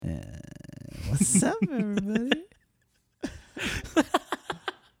What's up, everybody?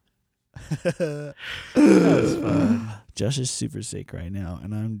 That was fun. Josh is super sick right now,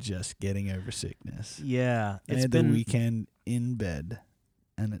 and I'm just getting over sickness. Yeah, I had the weekend in bed,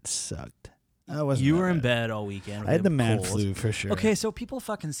 and it sucked. You were in bed all weekend. I had the man cold. flu for sure. Okay, so people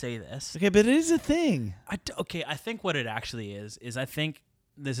fucking say this. Okay, but it is a thing. I think what it actually is I think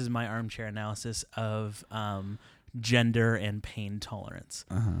this is my armchair analysis of gender and pain tolerance.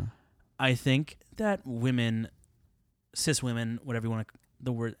 Uh-huh. I think that women, cis women, whatever you want to,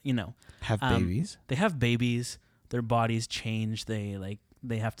 the word, Have babies. They have babies. Their bodies change. They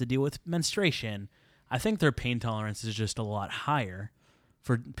have to deal with menstruation. I think their pain tolerance is just a lot higher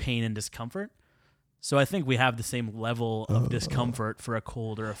for pain and discomfort. So I think we have the same level of discomfort for a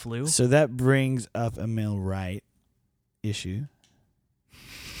cold or a flu. So that brings up a male right issue.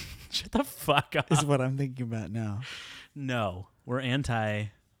 Shut the fuck up. Is what I'm thinking about now. No, we're anti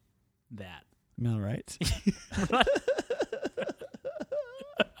that. Male rights?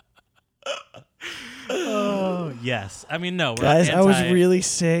 Oh, yes. I mean, no. We're Guys, not I was really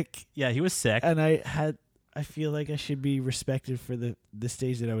sick. Yeah, he was sick. And I feel like I should be respected for the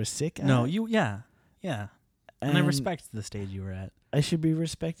stage that I was sick at. No, yeah. And I respect the stage you were at. I should be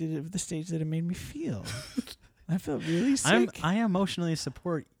respected of the stage that it made me feel. I felt really sick. I emotionally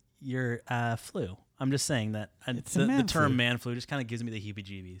support your flu. I'm just saying that the term flu. man flu just kind of gives me the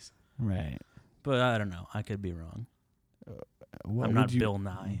heebie-jeebies. Right. But I don't know. I could be wrong. I'm not Bill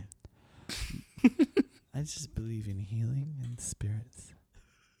Nye. I just believe in healing and spirits.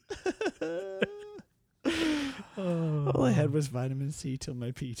 All I had was vitamin C till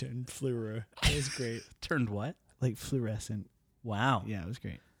my pee turned fluoro. It was great. Turned what? Like fluorescent. Wow. Yeah, it was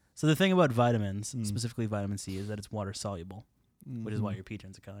great. So the thing about vitamins, specifically vitamin C, is that it's water soluble, which is why your pee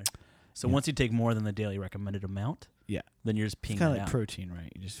turns a color. So once you take more than the daily recommended amount, then you're just peeing it's kind it of like out. protein, right?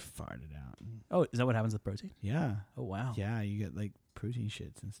 You just fart it out. Oh, is that what happens with protein? Yeah. Oh, wow. Yeah, you get like protein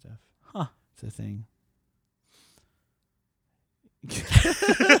shits and stuff. Huh. It's a thing.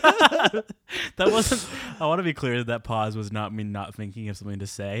 That wasn't. I want to be clear that pause was not me not thinking of something to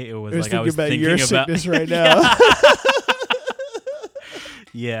say. It was like I was thinking about your sickness right now.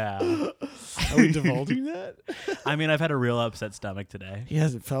 Yeah. Are we divulging that? I mean, I've had a real upset stomach today. He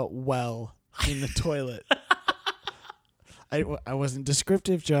hasn't felt well in the toilet. I wasn't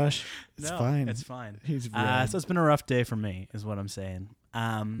descriptive, Josh. It's fine. It's fine. He's so it's been a rough day for me, is what I'm saying.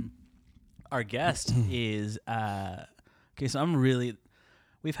 Our guest is okay. So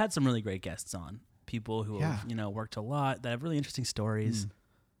we've had some really great guests on. People who have worked a lot that have really interesting stories.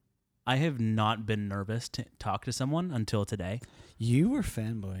 I have not been nervous to talk to someone until today. You were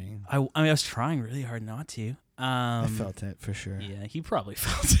fanboying. I mean, I was trying really hard not to. I felt it for sure. Yeah, he probably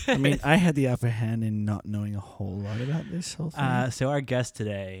felt it. I mean, I had the upper hand in not knowing a whole lot about this whole thing. So our guest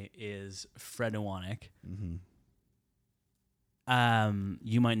today is Fred Ewanuick.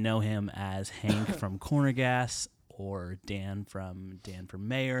 You might know him as Hank from Corner Gas or Dan from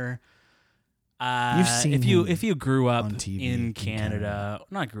Mayor. You've seen if you grew up on TV in Canada,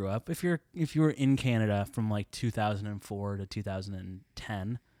 not grew up. If you were in Canada from like 2004 to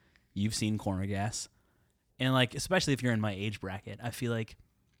 2010, you've seen Corner Gas. And like, especially if you're in my age bracket, I feel like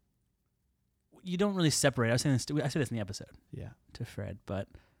you don't really separate. I said this in the episode to Fred, but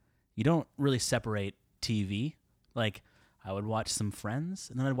you don't really separate TV. Like, I would watch some Friends,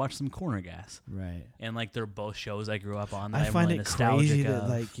 and then I'd watch some Corner Gas. Right. And like, they're both shows I grew up on that I'm find really it crazy nostalgic of.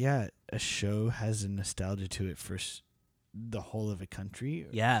 that a show has a nostalgia to it for the whole of a country.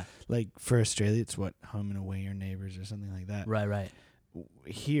 Yeah. Like for Australia, it's Home and Away or Neighbours or something like that. Right.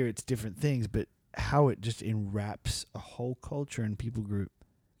 Here, it's different things, but how it just enwraps a whole culture and people group.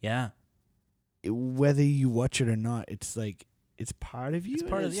 Yeah. Whether you watch it or not, it's like it's part of you. It's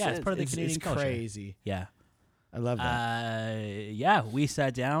part of the Canadian culture. It's crazy. Yeah. I love that. We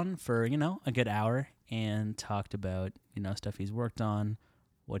sat down for, a good hour and talked about, stuff he's worked on,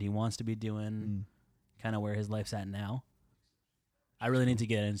 what he wants to be doing, kind of where his life's at now. I really need to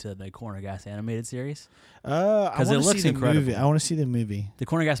get into the Corner Gas animated series. Because it looks incredible. Movie. I want to see the movie. The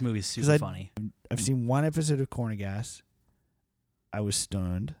Corner Gas movie is super funny. I've seen one episode of Corner Gas. I was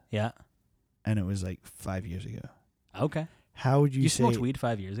stoned. Yeah. And it was like 5 years ago. Okay. How would you say... You smoked weed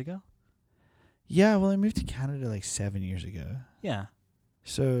 5 years ago? Yeah, well, I moved to Canada like 7 years ago. Yeah.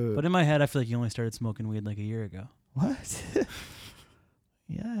 So... But in my head, I feel like you only started smoking weed like a year ago. What?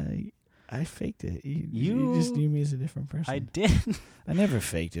 Yeah, I faked it. You just knew me as a different person. I did. I never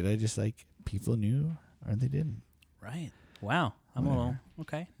faked it. I just people knew or they didn't. Right. Wow. I'm a little...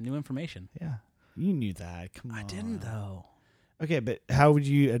 Okay. New information. Yeah. You knew that. Come on. I didn't, though. Okay, but how would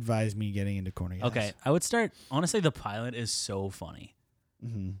you advise me getting into Corner Gas? Okay, I would start... Honestly, the pilot is so funny.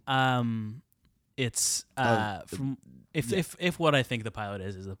 Mm-hmm. It's if what I think the pilot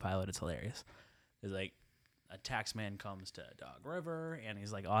is the pilot, it's hilarious. It's like a tax man comes to Dog River and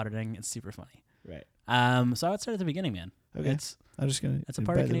he's like auditing. It's super funny. Right. So I would start at the beginning, man. Okay. I'm just gonna. It's a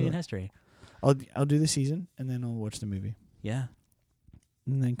part of Canadian history. I'll do the season and then I'll watch the movie. Yeah.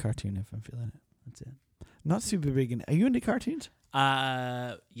 And then cartoon if I'm feeling it. That's it. Not super big. Are you into cartoons?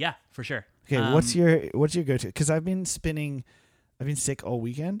 Yeah, for sure. Okay. What's your go-to? Because I've been sick all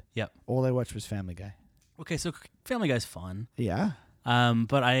weekend. Yep. All I watched was Family Guy. Okay, so Family Guy's fun. Yeah.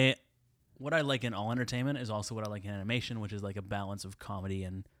 But what I like in all entertainment is also what I like in animation, which is like a balance of comedy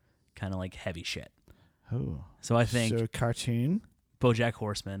and kind of like heavy shit. Oh. So I think cartoon. BoJack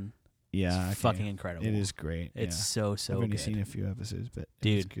Horseman. Yeah. Is fucking incredible. It is great. It's so I've only seen a few episodes, but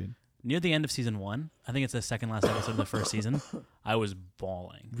it's good. Near the end of season 1, I think it's the second last episode of the first season, I was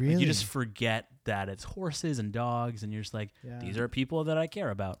bawling. Really? Like, you just forget that it's horses and dogs, and you're just like, these are people that I care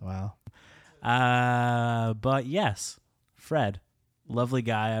about. Wow. But yes, Fred, lovely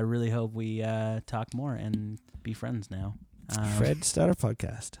guy. I really hope we talk more and be friends now. Fred, start a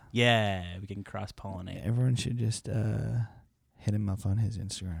podcast. Yeah, we can cross-pollinate. Everyone should just hit him up on his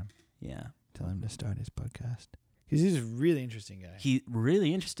Instagram. Yeah. Tell him to start his podcast. Because he's a really interesting guy. He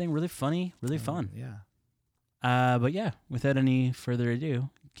really interesting, really funny, really fun. Yeah. But yeah, without any further ado,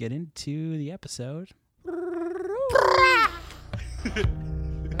 get into the episode.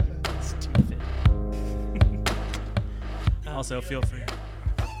 Stupid. Also, feel free.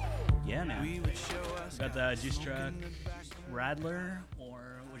 Yeah, man. We got the juice truck Radler,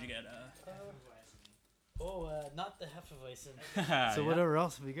 or what'd you get? Not the Hefeweizen. So whatever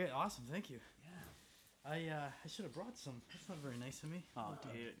else would be great. Awesome, thank you. I should have brought some. That's not very nice of me. Oh,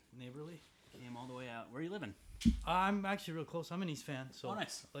 dude. Neighborly. Came all the way out. Where are you living? I'm actually real close. I'm an East fan. So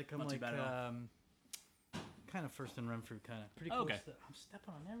nice. Like I'm not like too bad at all. kind of first in Renfrew, kind of pretty close. Okay. I'm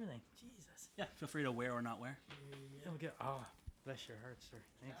stepping on everything. Jesus. Yeah, feel free to wear or not wear. Yeah, bless your heart, sir.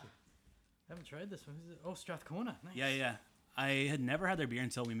 Thank you. I haven't tried this one. Who's it? Oh, Strathcona. Nice. Yeah. I had never had their beer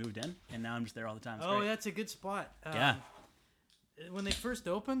until we moved in, and now I'm just there all the time. It's great. That's a good spot. Yeah. When they first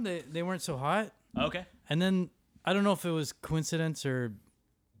opened, they weren't so hot. Okay. And then I don't know if it was coincidence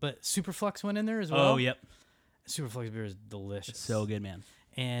but Superflux went in there as well. Oh, yep. Superflux beer is delicious. It's so good, man.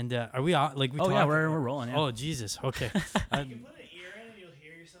 And are we out? Like we? Oh talked, yeah, we're rolling. Yeah. Oh Jesus. Okay. You can put an ear in and you'll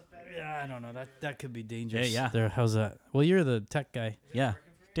hear yourself better. Yeah, I don't know. That could be dangerous. Yeah. There. How's that? Well, you're the tech guy. Yeah.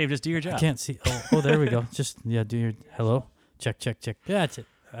 Dave, just do your job. I can't see. Oh, there we go. Just do your hello. Check. Yeah, that's it.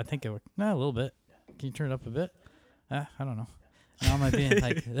 I think it worked. No, a little bit. Can you turn it up a bit? I don't know. Now am I being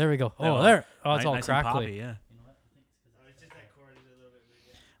like? There we go. Oh, there. Oh, it's all nice crackly. and poppy,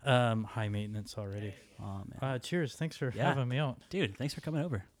 yeah. High maintenance already. Oh man. Cheers. Thanks for having me out, dude. Thanks for coming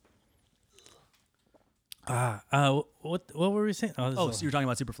over. What were we saying? So you're talking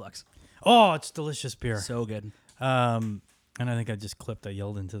about Superflux. Oh, it's delicious beer. So good. And I think I just clipped. I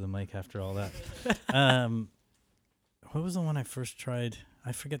yelled into the mic after all that. What was the one I first tried?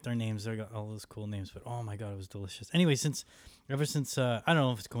 I forget their names. They got all those cool names, but oh my god, it was delicious. Anyway, ever since I don't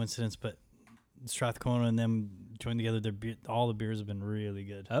know if it's coincidence, but Strathcona and them joined together. All the beers have been really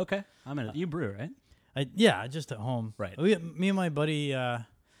good. Okay, I'm in it. You brew, right? Just at home. Right. Me and my buddy,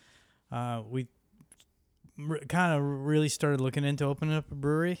 we kind of really started looking into opening up a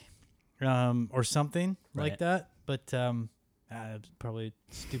brewery, or something like that. But it's probably a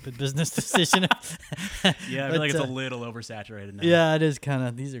stupid business decision. Yeah, I feel like it's a little oversaturated now. Yeah, it is kind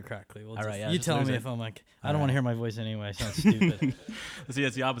of. These are crackly. All right, you tell me if I'm like, I don't want to hear my voice anyway. I sound stupid. See,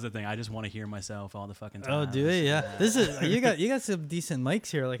 it's the opposite thing. I just want to hear myself all the fucking time. Oh, do you? Yeah. This is you got some decent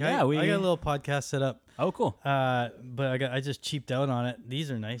mics here. Like I got a little podcast set up. Oh, cool. But I just cheaped out on it. These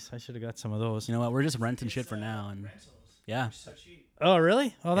are nice. I should have got some of those. You know what? We're just renting shit for now, and yeah. Oh,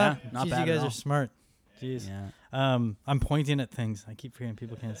 really? Oh, not bad. You guys are smart. Jeez. Yeah. I'm pointing at things. I keep forgetting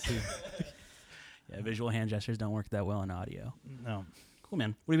people can't see. Yeah, visual hand gestures don't work that well in audio. No. Cool,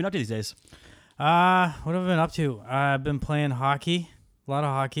 man. What have you been up to these days? What have I been up to? I've been playing hockey. A lot of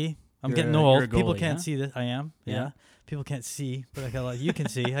hockey. I'm getting old. Goalie, people can't see this. I am. Yeah. People can't see, but I got a lot. You can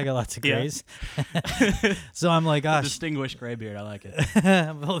see. I got lots of grays. So I'm like, gosh. Distinguished gray beard. I like it.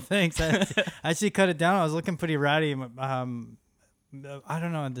 Well, thanks. I actually cut it down. I was looking pretty ratty. I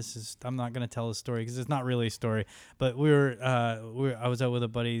don't know. I'm not gonna tell a story because it's not really a story. But I was out with a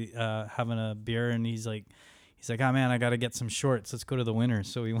buddy having a beer, and he's like, oh man, I gotta get some shorts. Let's go to the Winners.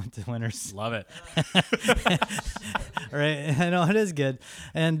 So we went to Winners. Love it. Right. I know it is good.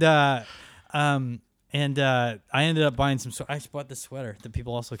 And I ended up buying some. I bought this sweater that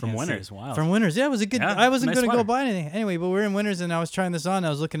people also can't from Winners. See. Wow. From Winners. Yeah, it was a good. Yeah, I wasn't nice going to sweater. go buy anything anyway. But we're in Winners, and I was trying this on. I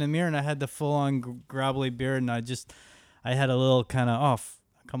was looking in the mirror, and I had the full-on gravelly beard, and I had a little kind of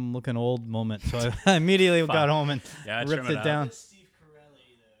come looking old moment. So I immediately got home and ripped it down.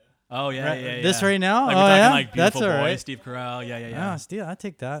 Oh yeah. This right now? Like oh we're talking yeah, like Beautiful that's all Boy, right. Steve Carell. Yeah. Steve, I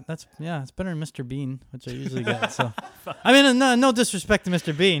take that. That's it's better than Mr. Bean, which I usually get. So, I mean, no disrespect to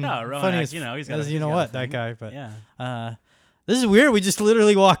Mr. Bean. No, Rowan, funny he's got. as you know what that guy. But yeah. This is weird. We just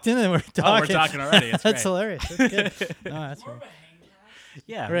literally walked in and we're talking. Oh, we're talking already. That's hilarious. That's good. No, that's right.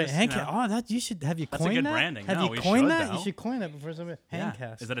 Yeah, right. Just, that you should have you that's coined a good that? branding. Have No, you coined should, that? though. You should coin that before somebody. Yeah.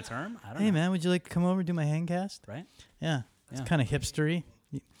 Handcast. Is that a term? I don't know. Hey man, would you like to come over and do my handcast? Right. Yeah. It's kind of hipstery.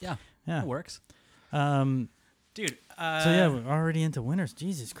 Yeah. Yeah. It works. Dude. So yeah, we're already into winters.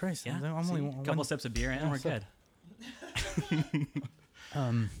 Jesus Christ. Yeah. I'm only a couple sips of beer and we're good.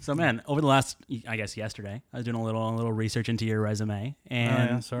 So man, over the last, I guess yesterday, I was doing a little research into your resume,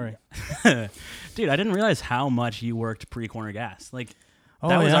 and sorry, dude, I didn't realize how much you worked pre-Corner Gas. Like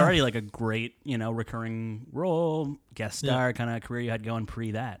that was already like a great, recurring role, guest star kind of career you had going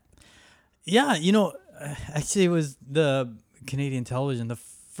pre that. Yeah, actually, it was the Canadian television. The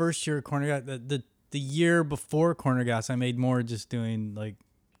first year of Corner Gas, the year before Corner Gas, I made more just doing like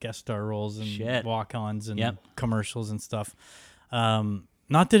guest star roles and walk-ons and commercials and stuff.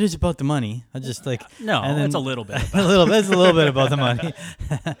 Not that it's about the money. I just like it's a little bit. It's a little bit about the money.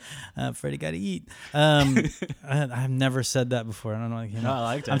 Freddie got to eat. I've never said that before. I don't know. I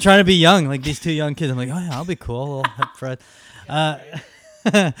liked it. I'm trying to be young, like these two young kids. I'm like, oh yeah, I'll be cool. Little Fred.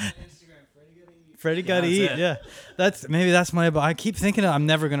 Freddie got to eat. Yeah, that's my. I keep thinking I'm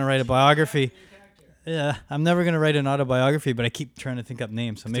never gonna write a biography. Yeah, I'm never gonna write an autobiography, but I keep trying to think up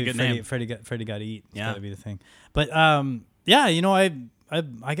names. So maybe Freddie got to eat. It's gotta be the thing. But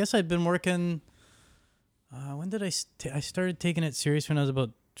I guess I'd been working. When did I started taking it serious when I was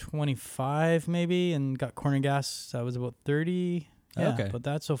about 25 maybe, and got Corner Gas. I was about 30. Yeah, okay. But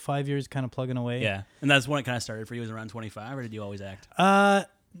that's so 5 years kind of plugging away. Yeah, and that's when it kind of started for you. Was around 25, or did you always act?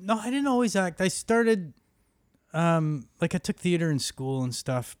 No, I didn't always act. I started, I took theater in school and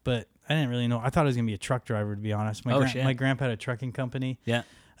stuff, but I didn't really know. I thought I was gonna be a truck driver, to be honest. My grandpa had a trucking company. Yeah.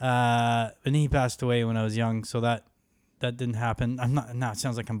 And he passed away when I was young, so that didn't happen. I'm not. Now it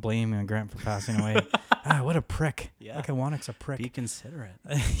sounds like I'm blaming my grandpa for passing away. What a prick. Yeah. Like Ewanuick's a prick. Be considerate.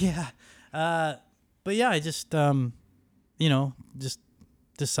 Yeah. But yeah, I just just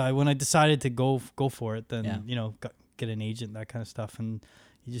decide when I decided to go for it, then get an agent, that kind of stuff, and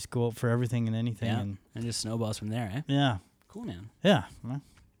you just go out for everything and anything, and just snowballs from there, eh? Yeah. Cool, man. Yeah.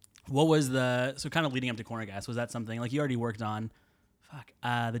 What was so kind of leading up to Corner Gas? Was that something like you already worked on?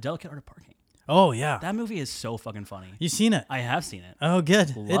 The Delicate Art of Parking. Oh yeah, that movie is so fucking funny. You seen it? I have seen it. Oh,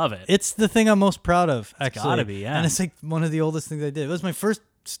 good. Love it. It's the thing I'm most proud of. Actually, it's gotta be, yeah. And it's like one of the oldest things I did. It was my first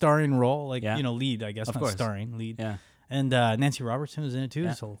starring role, lead. I guess of not course. Starring, lead. Yeah. And Nancy Robertson was in it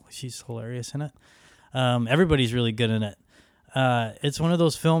too, so she's hilarious in it. Everybody's really good in it. It's one of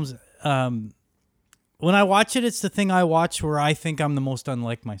those films. When I watch it, it's the thing I watch where I think I'm the most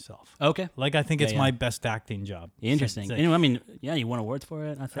unlike myself. Okay. Like I think it's my best acting job. Interesting. So, I mean, you won awards for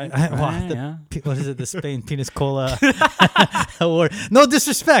it, I think. What is it? The Spain Penis Cola Award. No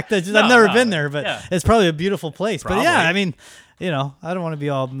disrespect. I've never been there, but it's probably a beautiful place. Probably. But yeah, I mean, I don't want to be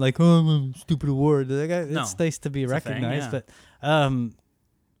all like, oh, stupid award. It's nice to be recognized, but I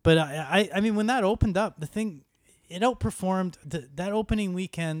mean, when that opened up, the thing, it outperformed that opening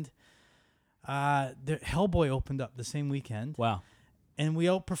weekend. The Hellboy opened up the same weekend. Wow. And we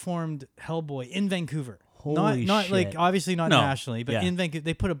outperformed Hellboy in Vancouver. Holy not shit. Like obviously not nationally, but in Vancouver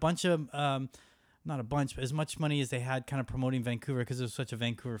they put a bunch of not a bunch, but as much money as they had kind of promoting Vancouver because it was such a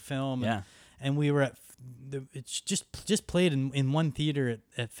Vancouver film. Yeah. And we were it's just played in one theater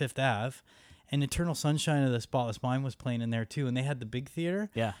at Fifth Ave, and Eternal Sunshine of the Spotless Mind was playing in there too, and they had the big theater.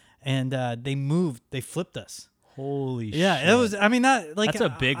 Yeah. And they flipped us. Holy shit. Yeah, it was. I mean, that's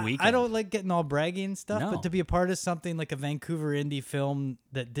a big weekend. I don't like getting all braggy and stuff, but to be a part of something like a Vancouver indie film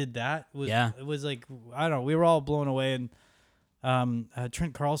that did that was. It was like, I don't know. We were all blown away, and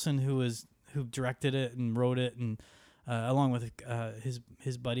Trent Carlson, who directed it and wrote it, and along with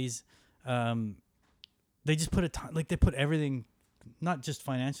his buddies, they just put they put everything, not just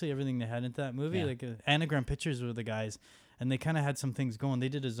financially, everything they had into that movie. Yeah. Like Anagram Pictures were the guys. And they kind of had some things going. They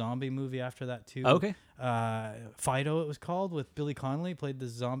did a zombie movie after that too. Okay. Fido, it was called, with Billy Connolly, played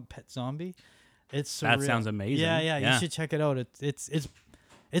the pet zombie. It's surreal. That sounds amazing. Yeah, you should check it out.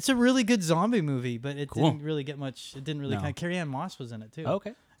 It's a really good zombie movie, but it didn't really get much. It didn't really. Carrie Ann Moss was in it too.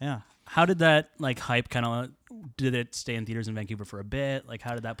 Okay. Yeah. How did that hype kind of? Did it stay in theaters in Vancouver for a bit? Like,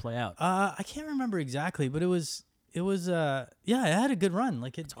 how did that play out? I can't remember exactly, but it was it had a good run.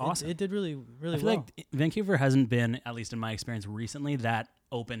 Like it's awesome. It did really I feel well. like Vancouver hasn't been, at least in my experience recently, that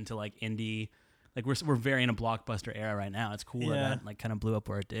open to indie like we're very in a blockbuster era right now. It's cool that like kind of blew up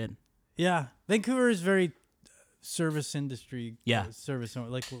where it did. Yeah, Vancouver is very service industry. Service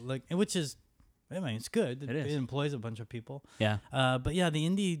like which is. I mean, it's good. It employs a bunch of people. Yeah. But yeah, the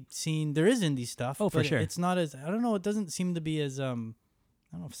indie scene, there is indie stuff. Oh, for sure. It's not as, I don't know, it doesn't seem to be as, I don't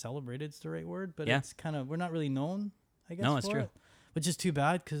know if celebrated is the right word, but it's kind of, we're not really known, I guess. No, it's true. It, which is too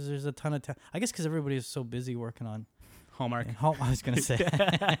bad because there's a ton of, I guess because everybody is so busy working on Hallmark. I was going to say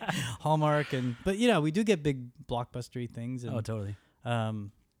Hallmark. But yeah, we do get big blockbustery things. And, totally.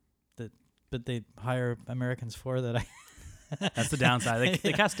 But they hire Americans for that. That's the downside.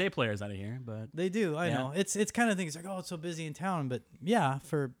 They cast day players out of here, but they do. I know it's kind of things like, oh, it's so busy in town, but yeah,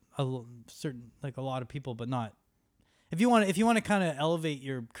 for certain like a lot of people, but not. If you want to kind of elevate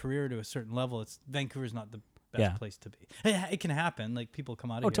your career to a certain level, Vancouver's not the best place to be. It can happen. Like people come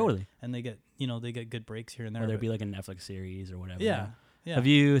out of here totally, and they get good breaks here and there. Or there'd be like a Netflix series or whatever. Yeah. Have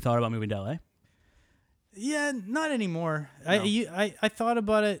you thought about moving to LA? Yeah, not anymore. No. I thought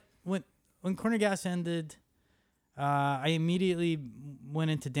about it when Corner Gas ended. I immediately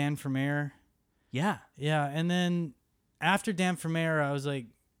went into Dan for Mayor. Yeah. Yeah. And then after Dan for Mayor, I was like,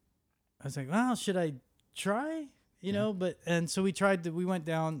 well, should I try? You know, and so we tried we went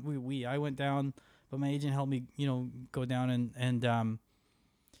down, I went down, but my agent helped me, go down and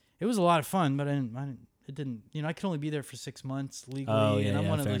it was a lot of fun, but it didn't, I could only be there for 6 months legally. And I'm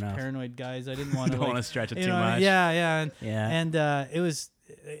one of those paranoid guys. I didn't want to want to stretch it too much. Yeah. And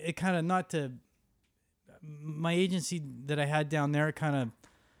it kind of not to, my agency that I had down there kind of,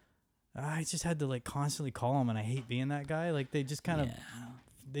 I just had to like constantly call them, and I hate being that guy. Like they just kind of,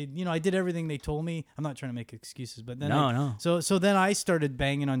 I did everything they told me. I'm not trying to make excuses, but then no. So then I started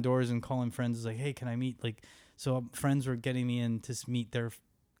banging on doors and calling friends. Like, hey, can I meet? Like, so friends were getting me in to meet their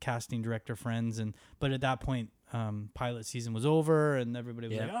casting director friends, but at that point, pilot season was over, and everybody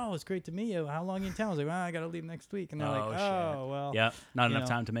was like, "Oh, it's great to meet you. How long you in town?" I was like, "Well, I got to leave next week," and they're like, "Oh, well, yeah, not enough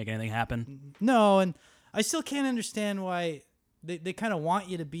time to make anything happen." No, and I still can't understand why they kind of want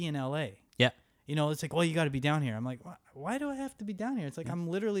you to be in LA. Yeah. It's like, well, you got to be down here. I'm like, why do I have to be down here? It's like, I'm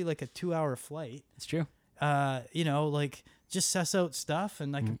literally like a 2-hour flight. It's true. Like just suss out stuff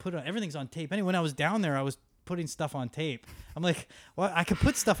and I can put everything's on tape. Anyway, when I was down there, I was putting stuff on tape. I'm like, well, I could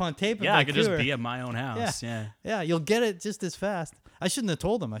put stuff on tape. Yeah, I could just be at my own house. Yeah, you'll get it just as fast. I shouldn't have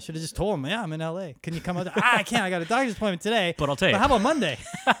told them. I should have just told them, yeah, I'm in LA. Can you come out there? I can't. I got a doctor's appointment today. But I'll take it. How about Monday?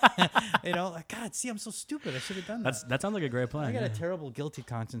 Like, God, see, I'm so stupid. I should have done that. That sounds like a great plan. I got a terrible guilty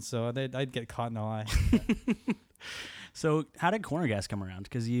conscience, so I'd get caught in a lie. So how did Corner Gas come around?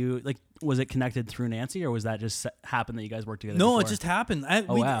 Because was it connected through Nancy, or was that just happened that you guys worked together? No, before? it just happened.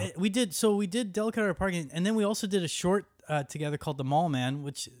 Wow. We did Delicate Art Parking, and then we also did a short together called The Mall Man,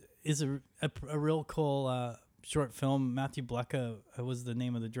 which is a real cool short film. Matthew Blecka was the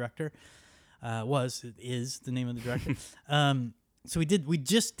name of the director. Is the name of the director. So we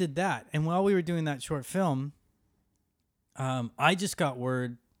just did that, and while we were doing that short film, I just got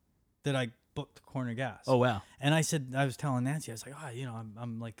word that I booked Corner Gas. Oh wow! And I was telling Nancy, I was like,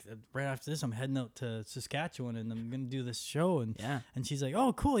 I'm like right after this, I'm heading out to Saskatchewan, and I'm gonna do this show, and she's like,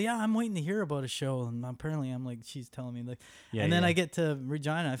 oh cool, yeah, I'm waiting to hear about a show, and apparently I'm like, she's telling me like, then I get to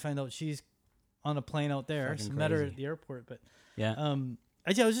Regina, I find out she's on a plane out there. So met her at the airport, but I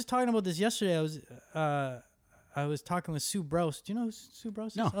was just talking about this yesterday. I was talking with Sue Brose. Do you know who Sue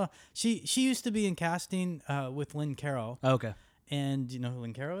Brose is? No. She used to be in casting with Lynn Caro. Oh, okay. And do you know who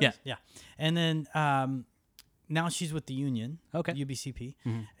Lynn Caro is? Yeah. Yeah. And then now she's with the union. Okay. UBCP.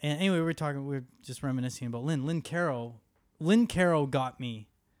 Mm-hmm. And anyway, we were just reminiscing about Lynn. Lynn Caro got me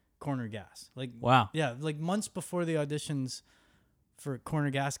Corner Gas. Like, wow. Yeah, like months before the auditions for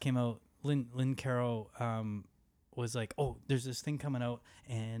Corner Gas came out, Lynn Caro was like, oh, there's this thing coming out,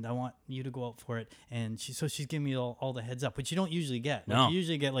 and I want you to go out for it. And she's giving me all the heads up, which you don't usually get. No. You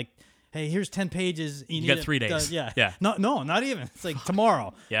usually get like, hey, here's 10 pages. You got 3 days. Yeah. No, not even. It's like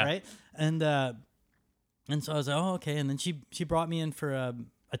tomorrow. Yeah. Right. And so I was like, oh, okay. And then she brought me in for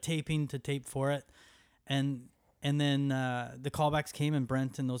a taping to tape for it. And then the callbacks came, and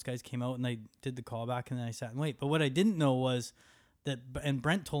Brent and those guys came out, and I did the callback, and then I sat and wait. But what I didn't know was that, and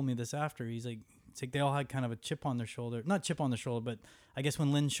Brent told me this after, it's like they all had kind of a chip on their shoulder. Not chip on their shoulder, but I guess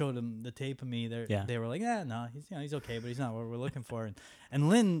when Lynn showed them the tape of me, they were like, no, he's okay, but he's not what we're looking for. And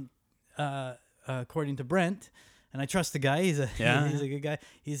Lynn, according to Brent, and I trust the guy, he's a good guy.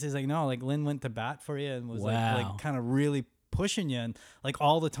 He says like, no, like Lynn went to bat for you and was like kind of really pushing you and like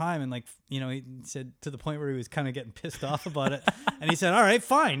all the time, and like he said to the point where he was kind of getting pissed off about it, and he said, all right,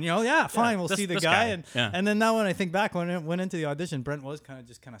 fine, fine, we'll see the guy. And then now when I think back, when I went into the audition, Brent was kind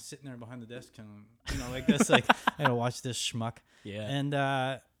of sitting there behind the desk and like this, like I gotta watch this schmuck. Yeah. And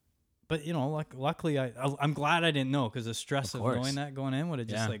but luckily I'm glad I didn't know, because the stress of knowing that going in would have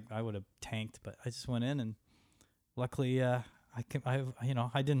just I would have tanked. But I just went in, and luckily I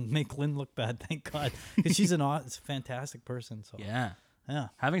didn't make Lynn look bad, thank God, because she's a fantastic person. So yeah,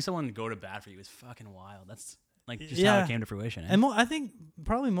 having someone go to bat for you is fucking wild. That's like just how it came to fruition. And I think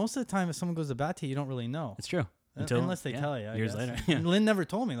probably most of the time if someone goes to bat to you, you don't really know. It's true. Unless they tell you. Years later. And Lynn never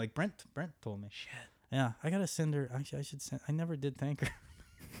told me. Like Brent told me. Shit. Yeah, I gotta send her. Actually, I should send. I never did thank her.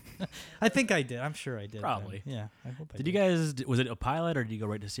 I think I did. I'm sure I did. Probably. Yeah, I hope I did. Did you guys? Was it a pilot or did you go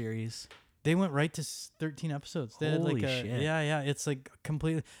right to series? They went right to 13 episodes. They Holy had like shit. Yeah. It's like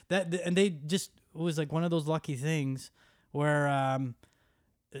completely that, and they just it was like one of those lucky things where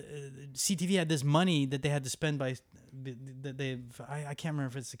CTV had this money that they had to spend by that I can't remember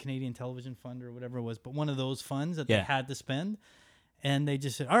if it's the Canadian Television Fund or whatever it was, but one of those funds that they had to spend, and they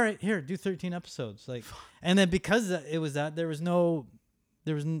just said, all right, here, do 13 episodes. Like, and then because it was that, there was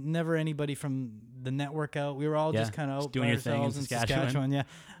never anybody from the network out. We were all just kind of out doing by your thing ourselves in in Saskatchewan. Yeah,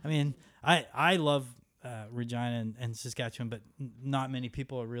 I mean, I love Regina and Saskatchewan, but not many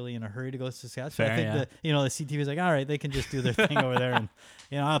people are really in a hurry to go to Saskatchewan. Fair, I think the CTV is like, all right, they can just do their thing over there, and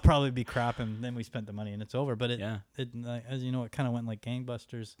I'll probably be crap, and then we spent the money and it's over. But it as you know, it kind of went like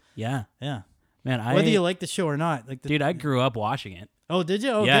gangbusters. Yeah, yeah, man. Whether you like the show or not, like dude, I grew up watching it. Oh, did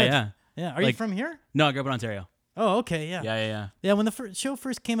you? Oh, yeah, good. Yeah. Are you from here? No, I grew up in Ontario. Oh, okay, yeah. Yeah. When the show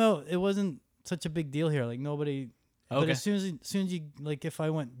first came out, it wasn't such a big deal here. Like nobody. Okay. But as soon as you like, if I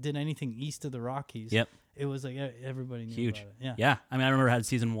did anything east of the Rockies, it was like everybody knew huge. about it. Yeah. I mean, I remember I had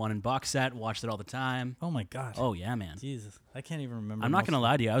season 1 in box set, watched it all the time. Oh my God. Oh yeah, man. Jesus, I can't even remember. I'm not gonna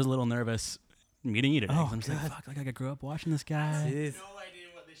lie to you. I was a little nervous meeting you today. Oh, I'm just like, fuck, like I grew up watching this guy. I have no idea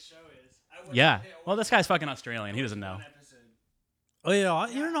what this show is. Yeah. Well, this guy's fucking Australian. He doesn't know. Oh yeah,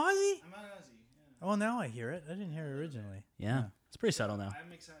 you're an Aussie. I'm an Aussie. Yeah. Oh, now I hear it. I didn't hear it originally. Yeah. It's pretty subtle now.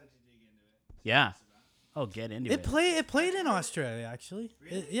 I'm excited to dig into it. Yeah. Oh, get into it. It played in Australia actually.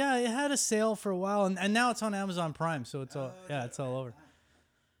 Really? It had a sale for a while, and now it's on Amazon Prime, so it's all it's all over.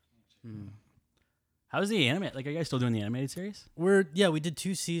 How's the anime? Like, are you guys still doing the animated series? We did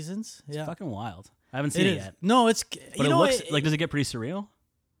 2 seasons. It's fucking wild. I haven't seen it yet. No, it's But it looks like, does it get pretty surreal?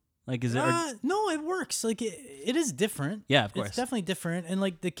 Like, is it? No, it works. Like it is different. Yeah, of course. It's definitely different, and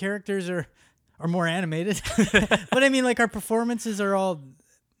like the characters are more animated. But I mean, like our performances are all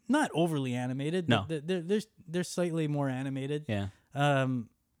not overly animated. No, they're slightly more animated. Yeah. I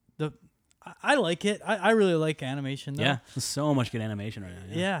like it. I really like animation though. Yeah, there's so much good animation right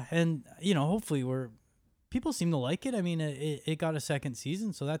now. Yeah, and hopefully people seem to like it. I mean, it got a second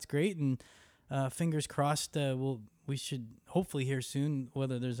season, so that's great. And fingers crossed, we should hopefully hear soon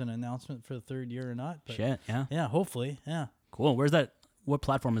whether there's an announcement for the 3rd year or not. But yeah, hopefully, yeah. Cool. Where's that? What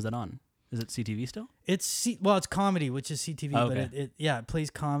platform is that on? Is it CTV still? It's comedy, which is CTV, but it plays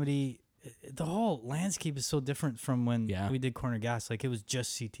comedy. The whole landscape is so different from when we did Corner Gas. Like it was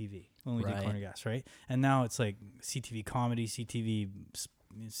just CTV when we did Corner Gas, right? And now it's like CTV comedy, CTV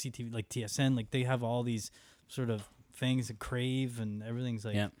like TSN. Like they have all these sort of things that Crave and everything's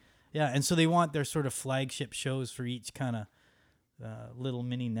like and so they want their sort of flagship shows for each kind of little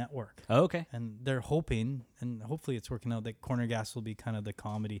mini network. Oh, okay. And they're hoping, and hopefully it's working out, that Corner Gas will be kind of the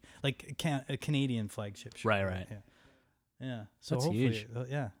comedy, like a Canadian flagship show. Right. Yeah. So that's hopefully, huge.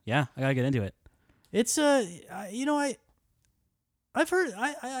 Yeah, I gotta get into it. It's I've heard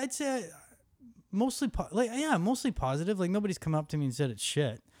I'd say mostly mostly positive. Like nobody's come up to me and said it's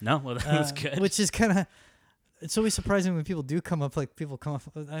shit. No, well that's good. Which is kind of. It's always surprising when people do come up. Like people come up.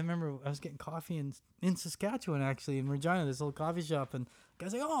 I remember I was getting coffee in Saskatchewan, actually, in Regina, this little coffee shop, and the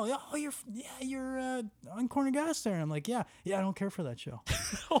guy's like, "Oh, you're on Corner Gas there." And I'm like, "Yeah, I don't care for that show."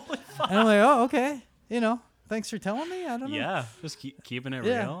 Holy fuck. And I'm like, "Oh, okay, thanks for telling me." I don't know. Yeah, just keeping it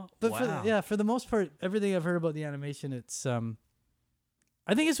real. But wow. for the most part, everything I've heard about the animation, it's I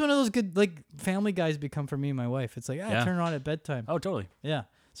think it's one of those good like Family Guys become for me and my wife. It's like turn it on at bedtime. Oh, totally. Yeah.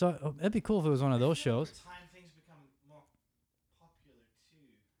 So it'd be cool if it was one of those shows.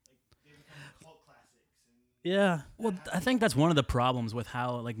 Yeah. Well, I think that's one of the problems with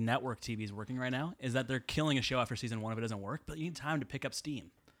how like network TV is working right now is that they're killing a show after season 1 if it doesn't work, but you need time to pick up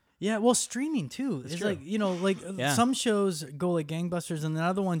steam. Yeah, well, streaming too. It's true. like some shows go like gangbusters, and the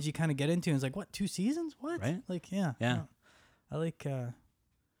other ones you kind of get into, and it's like, what, 2 seasons? What? Right? Like, yeah. I like.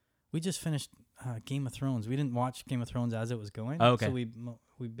 We just finished Game of Thrones. We didn't watch Game of Thrones as it was going. Oh, okay. So we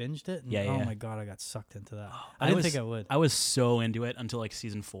binged it. And Yeah. Oh my God, I got sucked into that. I didn't think I would. I was so into it until like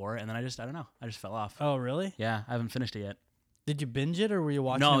season 4, and then I don't know. I just fell off. Oh, really? Yeah, I haven't finished it yet. Did you binge it, or were you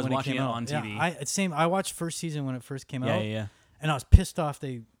watching No, it I was when watching it came out? on TV. Yeah, I watched first season when it first came out. Yeah. And I was pissed off.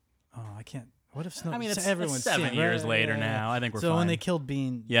 I What if Snow? I mean, it's everyone's 7 years later now. I think we're so fine. when they killed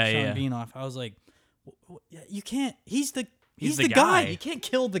Sean Bean off, I was like, you can't. He's the guy. You can't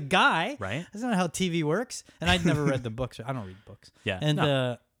kill the guy. Right? That's not how TV works. And I'd never read the books. I don't read books. Yeah.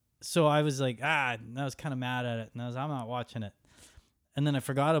 And so I was like, and I was kind of mad at it. And I'm not watching it. And then I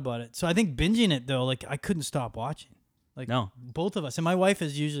forgot about it. So I think binging it, though, like I couldn't stop watching. Like both of us. And my wife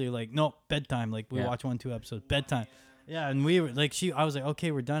is usually like, no, bedtime. Like we watch 1-2 episodes, bedtime. Yeah. And we were like, I was like,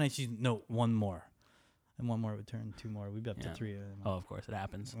 okay, we're done. And she's, no, one more. And one more would turn 2 more. We'd be up to 3. Oh, of course. It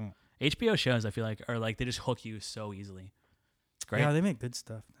happens. HBO shows, I feel like, are like, they just hook you so easily. It's great. Yeah, they make good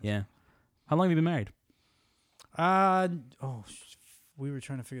stuff. Yeah. How long have you been married? We were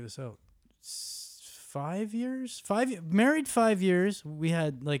trying to figure this out. 5 years? Married 5 years. We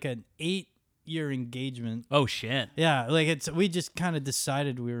had like an 8-year engagement. Oh shit. Yeah, like we just kind of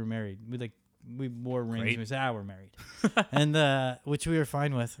decided we were married. We wore rings. Great. We said, we're married. And which we were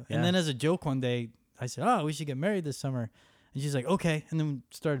fine with. Yeah. And then as a joke one day, I said, we should get married this summer. And she's like, okay. And then we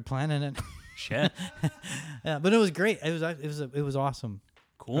started planning it. Shit. Yeah, but it was great. It was awesome.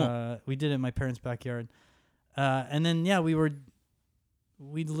 Cool. We did it in my parents' backyard. And then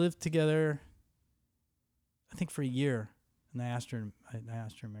we lived together, I think, for a year. And I asked her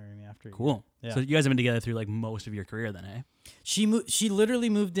to marry me after a year. Cool. Yeah. So you guys have been together through like most of your career then, eh? She literally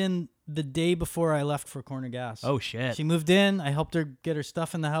moved in the day before I left for Corner Gas. Oh shit. She moved in. I helped her get her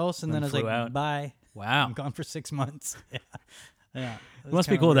stuff in the house, and then I was like, out. bye. Wow. I'm gone for 6 months. Yeah. It must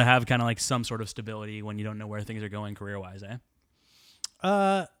be cool to have kind of like some sort of stability when you don't know where things are going career-wise, eh?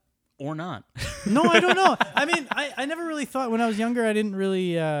 Or not. No, I don't know. I mean, I never really thought when I was younger. I didn't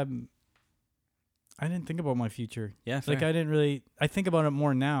really. I didn't think about my future. Yeah, fair. Like I think about it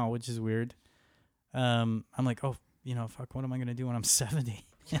more now, which is weird. I'm like, fuck, what am I gonna do when I'm 70?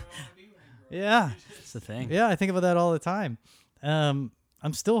 Yeah, that's the thing. Yeah, I think about that all the time.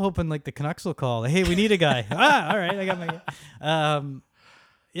 I'm still hoping like the Canucks will call. Hey, we need a guy. All right, I got my.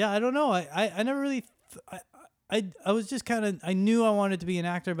 Yeah, I don't know. I never really. I was just kind of. I knew I wanted to be an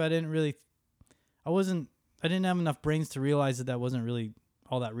actor, but I didn't really. I didn't have enough brains to realize that wasn't really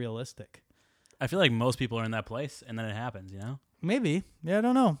all that realistic. I feel like most people are in that place, and then it happens, you know? Maybe. Yeah, I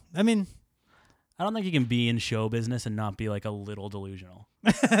don't know. I mean, I don't think you can be in show business and not be like a little delusional.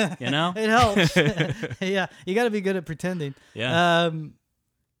 You know? It helps. Yeah, you got to be good at pretending. Yeah.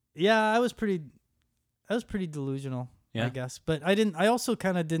 Yeah, I was pretty delusional, yeah. I guess. But I also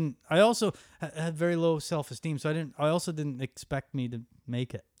had very low self-esteem, so I also didn't expect me to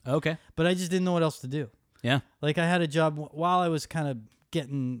make it. Okay. But I just didn't know what else to do. Yeah. Like I had a job while I was kind of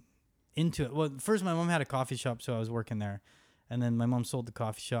getting into it. Well, first my mom had a coffee shop, so I was working there. And then my mom sold the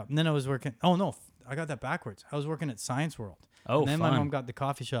coffee shop. And then I was working, I got that backwards. I was working at Science World. Oh, and then fun. my mom got the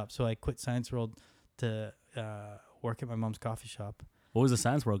coffee shop, so I quit Science World to work at my mom's coffee shop. What was the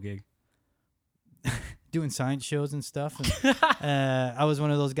Science World gig? Doing science shows and stuff. And, I was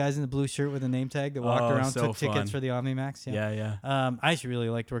one of those guys in the blue shirt with a name tag that walked around, took tickets for the Omnimax. Yeah. I actually really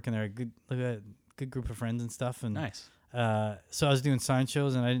liked working there. Good group of friends and stuff. And nice. So I was doing science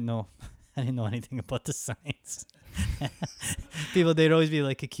shows, and I didn't know anything about the science. People, they'd always be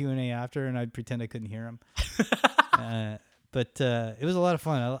like a Q&A after, and I'd pretend I couldn't hear them. But it was a lot of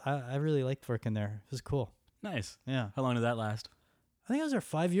fun. I really liked working there. It was cool. Nice. Yeah. How long did that last? I think I was there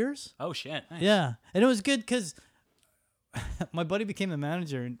 5 years. Oh shit. Nice. Yeah, and it was good because my buddy became the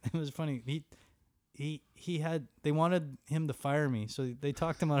manager, and it was funny. They wanted him to fire me, so they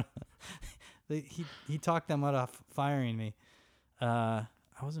talked him out. He talked them out of firing me. I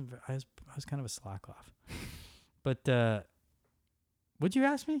was kind of a slack off, but would you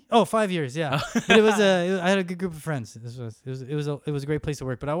ask me? Oh, 5 years, yeah. But I had a good group of friends. It was a great place to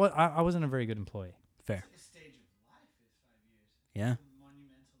work, but I wasn't a very good employee. Fair. Stage of life is 5 years. Yeah.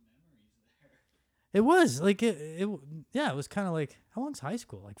 Monumental memories there. It was like it was kind of like, how long's high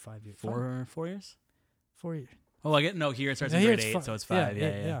school? Like 5 years. 4 years. 4 years. Oh, I get no. Here it starts in grade 8, so it's 5.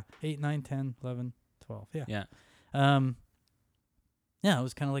 Yeah. 8, 9, 10, 11, 12. Yeah. Yeah. Yeah, it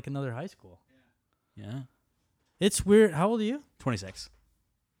was kind of like another high school. Yeah. It's weird. How old are you? 26.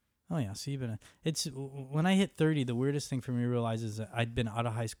 Oh yeah, so it's when I hit 30, the weirdest thing for me to realize is that I'd been out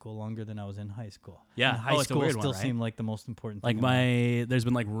of high school longer than I was in high school. Yeah, and high it's a school weird still one, right? seemed like the most important Like thing. there's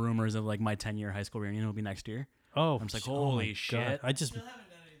been like rumors of like my 10-year high school reunion will be next year. Oh, I'm just like, oh holy my shit! God. I just Still haven't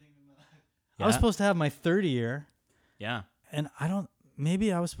done anything in my life. I was supposed to have my 30 year, Yeah. and I don't.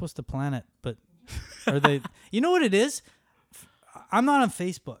 Maybe I was supposed to plan it, but are they? You know what it is? I'm not on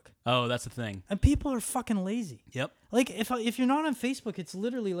Facebook. Oh, that's the thing. And people are fucking lazy. Yep. Like if you're not on Facebook, it's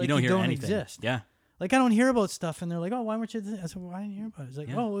literally like You don't hear anything. exist. Yeah. Like I don't hear about stuff, and they're like, "Oh, why weren't you?" I said, "Well, I didn't hear about it." It's like,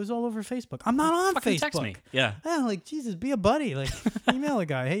 "Oh, it was all over Facebook." I'm not on Fucking Facebook. text me. Yeah. Yeah, like Jesus, be a buddy. Like email a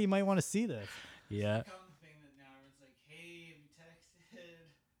guy. Hey, you might want to see this. Yeah. It's become the thing that now it's like, hey, we texted because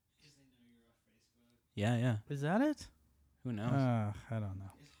they know you're off Facebook. Yeah, yeah. Is that it? Who knows? I don't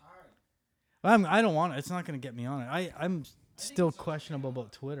know. It's hard. I don't want it. It's not going to get me on it. I'm still questionable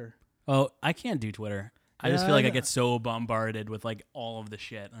about Twitter. Oh, I can't do Twitter. I just feel like I get so bombarded with like all of the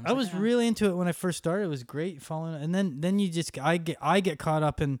shit. I was really into it when I first started. It was great following it, and then you just I get caught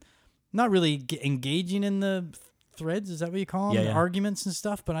up in not really engaging in the threads. Is that what you call them? Yeah, The yeah. arguments and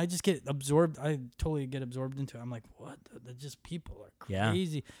stuff. But I just get absorbed. I totally get absorbed into it. I'm like, what? They're just people are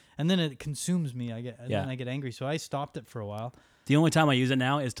crazy, and then it consumes me. Then I get angry. So I stopped it for a while. The only time I use it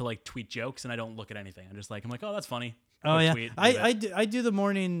now is to like tweet jokes, and I don't look at anything. I'm like, oh, that's funny. Oh Quick yeah, tweet, I do the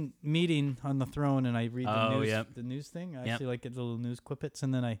morning meeting on the throne, and I read the news thing. I actually like the little news quippets,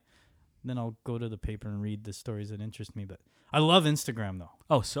 and then I'll go to the paper and read the stories that interest me. But I love Instagram though.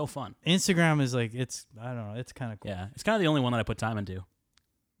 Oh, so fun. Instagram is like I don't know, it's kind of cool. Yeah, it's kind of the only one that I put time into.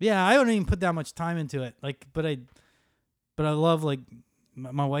 Yeah, I don't even put that much time into it. Like, but I love like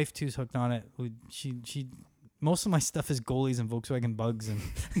my wife too's hooked on it. She most of my stuff is goalies and Volkswagen Bugs and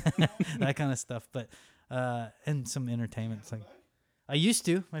that kind of stuff. But and some entertainment. It's like I used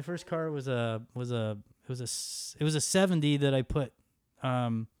to. My first car was a 70 that I put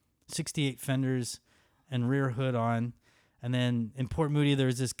 68 fenders and rear hood on. And then in Port Moody, there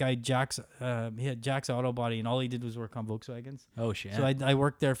was this guy, Jack's. He had Jack's Auto Body, and all he did was work on Volkswagens. Oh shit! So I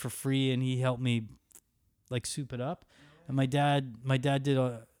worked there for free, and he helped me like soup it up. And my dad did.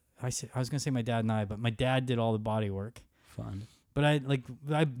 I was gonna say my dad and I, but my dad did all the body work. Fun. But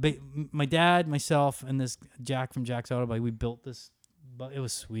my dad, myself, and this Jack from Jack's Auto Body, we built this. But it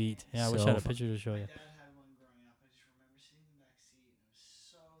was sweet. Yeah, I wish I had a picture to show you. My dad had one growing up. I just remember sitting in the back seat, and it was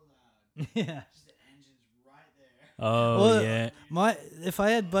so loud. Yeah. Just the engine's right there. Oh Well, yeah. If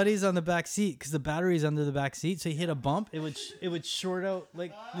I had buddies on the back seat, because the battery's under the back seat, so you hit a bump, it would short out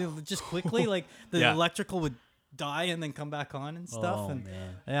like just quickly, like the electrical would die and then come back on and stuff. Oh And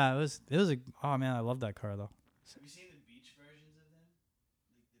man. yeah, it was oh man, I love that car though. Have you seen the beach versions of them?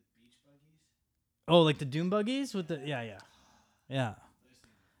 Like the beach buggies? Oh, like the Doom buggies with the yeah.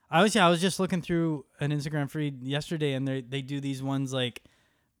 I was just looking through an Instagram feed yesterday, and they do these ones like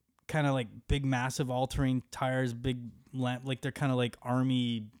kind of like big, massive all-terrain tires, big lamp, like they're kind of like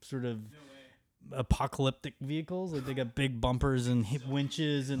army sort of apocalyptic vehicles. Like they got big bumpers and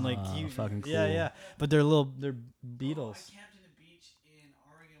winches and like huge, fucking cool. yeah. But they're Beetles. I camped in a beach in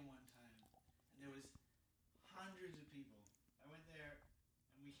Oregon one time, and there was hundreds of people. I went there,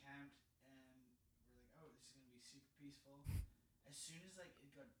 and we camped, and we're like, oh, this is going to be super peaceful. As soon as like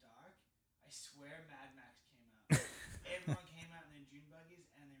it got dark, I swear Mad Max came out. Everyone came out in their dune buggies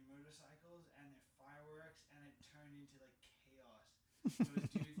and their motorcycles and their fireworks, and it turned into like chaos. There was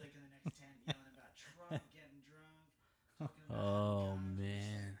dudes like in the next tent yelling about Trump getting drunk, talking about Oh guns.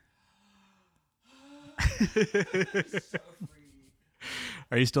 man. So freaky.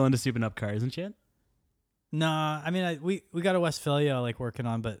 Are you still into souping up cars and shit? Nah, I mean we got a Westphalia like working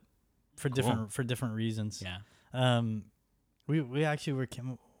on, but for Cool. different reasons. Yeah. We actually were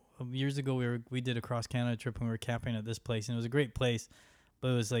years ago. We did a cross Canada trip and we were camping at this place, and it was a great place, but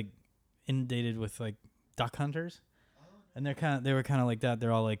it was like inundated with like duck hunters, and they were kind of like that.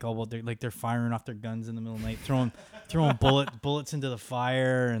 They're all like, oh well, they're firing off their guns in the middle of the night, throwing bullets into the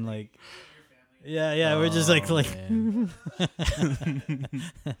fire, and like. Yeah, we're just like man.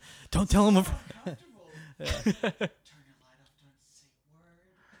 don't tell them. Turn your light off, don't say a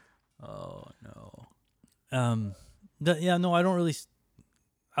word. Oh no. No, I don't really.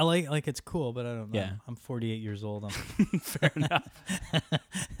 I like it's cool, but I don't know. Yeah. I'm 48 years old. Fair enough.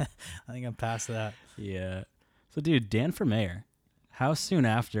 I think I'm past that. Yeah. So, dude, Dan for mayor. How soon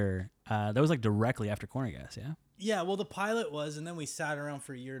after? That was like directly after Corner Gas, yeah. Yeah, well, the pilot was, and then we sat around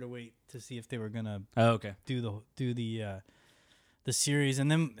for a year to wait to see if they were gonna Oh, okay. do the series,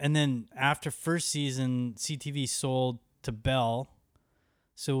 and then after first season, CTV sold to Bell,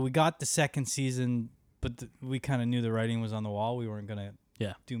 so we got the second season, but we kind of knew the writing was on the wall. We weren't gonna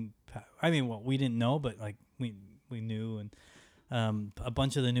do. I mean, well, we didn't know, but like we knew, and a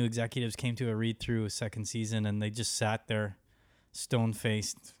bunch of the new executives came to a read through a second season, and they just sat there, stone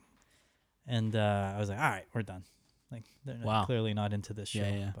faced, and I was like, all right, we're done. Like they're clearly not into this show.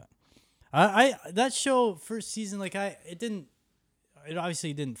 Yeah. But I that show first season, like it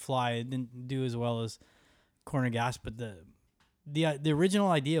obviously didn't fly. It didn't do as well as Corner Gas, but the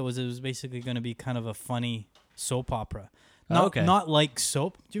original idea was it was basically going to be kind of a funny soap opera. Not like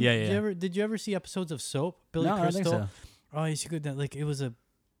Soap. Did you ever see episodes of Soap? Billy No, Crystal. I think so. Oh, you should go down. Like it was a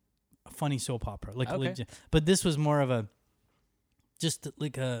funny soap opera, like Okay. legit. But this was more of a just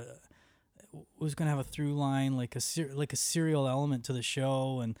like was gonna have a through line, like a serial element to the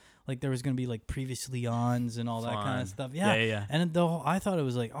show, and like there was gonna be like previously ons and all that kind Fun. of stuff. Yeah. And the whole, I thought it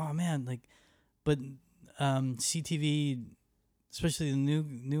was like, oh man, like, but CTV, especially the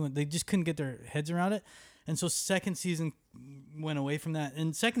new one, they just couldn't get their heads around it, and so second season went away from that.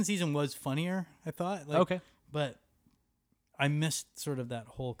 And second season was funnier, I thought. Like, Okay. but I missed sort of that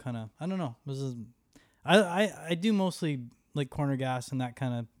whole kind of, I don't know. I do mostly like Corner Gas and that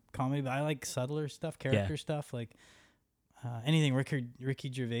kind of comedy, but I like subtler stuff, character stuff, like anything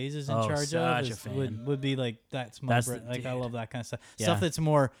Ricky Gervais is in charge such a of fan. would be like, that's my That's bread. Like, I dude. love that kind of stuff. Yeah. Stuff that's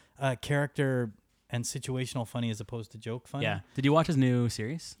more character and situational funny as opposed to joke funny. Yeah. Did you watch his new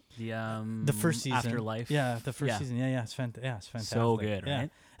series? The first season. Afterlife. Yeah, the first Yeah. season. Yeah, it's fantastic. So good, Yeah. right?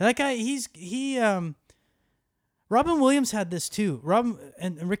 And that guy, Robin Williams had this too. Robin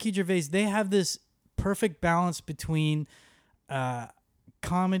and Ricky Gervais, they have this perfect balance between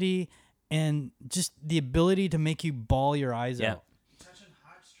comedy and just the ability to make you bawl your eyes Yeah. out. Touching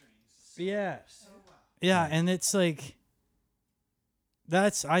heartstrings. Yeah. So well. Yeah, and it's like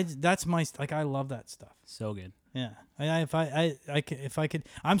that's my, like, I love that stuff. So good. Yeah. If I could,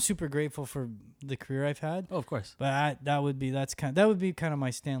 I'm super grateful for the career I've had. Oh, of course. But that would be kind of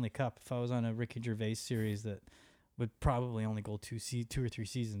my Stanley Cup if I was on a Ricky Gervais series that would probably only go 2 or 3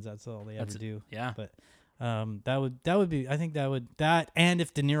 seasons. That's all they ever do. Yeah. But that would be, I think and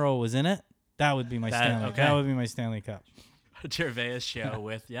if De Niro was in it, that would be my Stanley. okay. That would be my Stanley Cup. Gervais show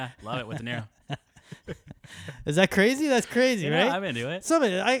with love it with De Niro. Is that crazy? That's crazy, Yeah, right? I'm into it.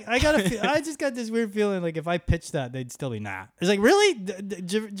 Somebody, I I just got this weird feeling like if I pitched that, they'd still be nah. It's like, really,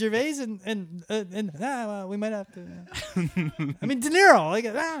 Gervais and well, we might have to. I mean, De Niro, like,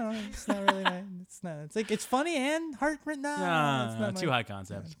 it's not really it's not. It's like, it's funny and heartbreaking. Nah, it's not too my, high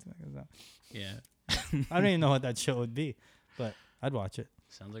concept. Yeah. I don't even know what that show would be, but I'd watch it.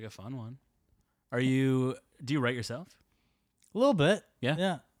 Sounds like a fun one. Do you write yourself? A little bit.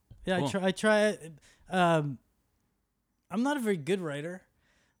 Yeah? Yeah. Cool. I try it. I'm not a very good writer.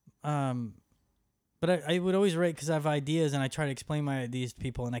 But I would always write because I have ideas and I try to explain my ideas to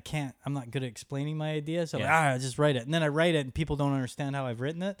people, and I'm not good at explaining my ideas. So I just write it. And then I write it and people don't understand how I've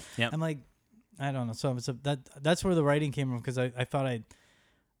written it. Yep. I'm like, I don't know. So that's where the writing came from, because I thought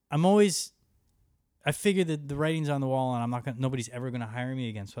I figured that the writing's on the wall and nobody's ever going to hire me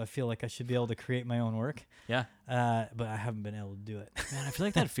again. So I feel like I should be able to create my own work. Yeah. But I haven't been able to do it. Man, I feel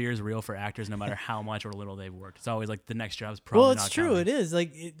like that fear is real for actors no matter how much or little they've worked. It's always like the next job's probably Well, it's not true. coming. It is.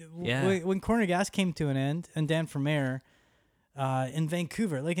 Like, when Corner Gas came to an end and Dan for Mayor in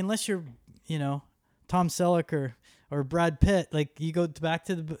Vancouver, like, unless you're, Tom Selleck or Brad Pitt, like, you go back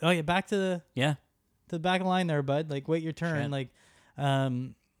to the back of the line there, bud. Like, wait your turn. Shit. Like,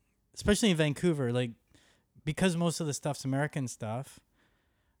 especially in Vancouver, like, because most of the stuff's American stuff,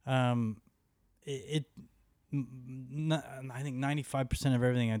 I think 95% of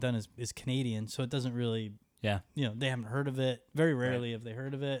everything I've done is Canadian, so it doesn't really, they haven't heard of it. Very rarely have they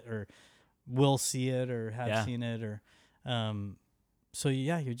heard of it or will see it or have seen it or, so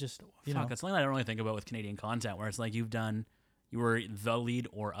you're just, That's something I don't really think about with Canadian content, where it's like you were the lead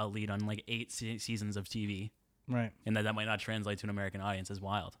or a lead on like 8 seasons of TV, right? And that might not translate to an American audience is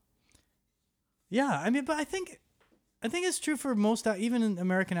wild. Yeah, I mean, but I think it's true for most, even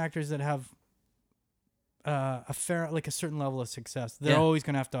American actors that have a certain level of success. They're always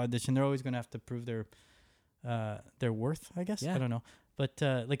going to have to audition. They're always going to have to prove their worth, I guess. Yeah. I don't know, but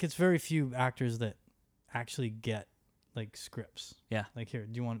like, it's very few actors that actually get like scripts. Yeah, like, here,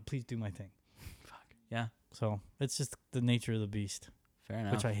 please do my thing. Fuck yeah. So it's just the nature of the beast. Fair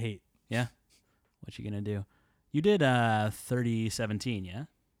enough. Which I hate. Yeah. What you gonna do? You did 3017, yeah?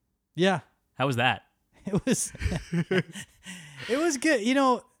 Yeah. How was that? It was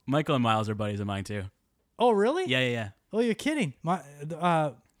good. Michael and Miles are buddies of mine too. Oh, really? Yeah. Oh, you're kidding.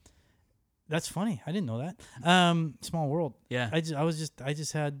 That's funny. I didn't know that. Small world. Yeah. I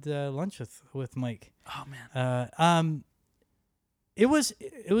just had lunch with Mike. Oh man. It was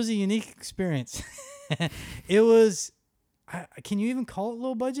a unique experience. It was. Can you even call it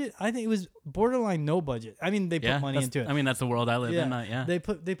low budget? I think it was borderline no budget. I mean, they put money into it. I mean, that's the world I live in. Yeah. They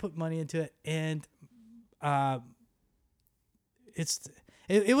put money into it, and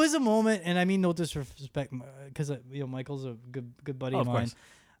it was a moment, and I mean no disrespect, because Michael's a good buddy of mine. Course.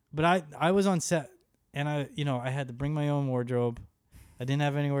 But I was on set, and I had to bring my own wardrobe. I didn't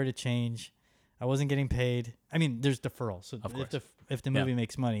have anywhere to change. I wasn't getting paid. I mean, there's deferral, so if the movie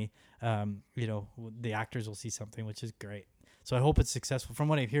makes money, the actors will see something, which is great. So I hope it's successful. From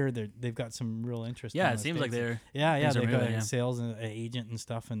what I hear, they've got some real interest. Yeah, it seems like they're they've got sales and an agent and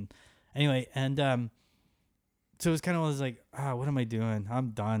stuff, and Anyway, and so it was kind of like, what am I doing? I'm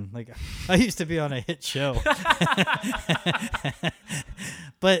done. Like, I used to be on a hit show.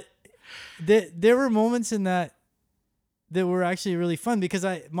 But there were moments in that were actually really fun because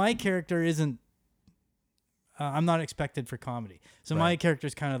my character isn't, I'm not expected for comedy. So my character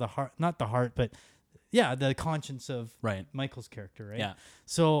is kind of the heart, not the heart, but yeah, the conscience of Michael's character, right? Yeah.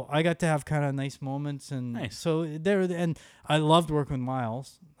 So I got to have kind of nice moments, and so and I loved working with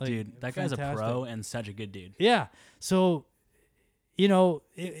Miles. Like, dude, that guy's a pro and such a good dude. Yeah. So, you know,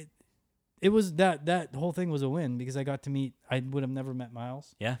 it was that whole thing was a win because I got to meet. I would have never met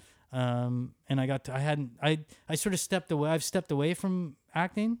Miles. Yeah. And I sort of stepped away. I've stepped away from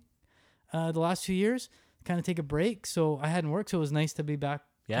acting, the last 2 years, kind of take a break. So I hadn't worked, so it was nice to be back,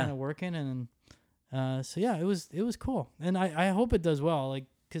 kind of working and. So yeah, it was cool, and I hope it does well. Like,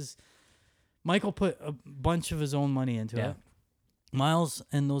 because Michael put a bunch of his own money into it. Miles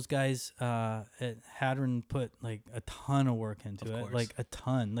and those guys at Hadron put like a ton of work into it, like a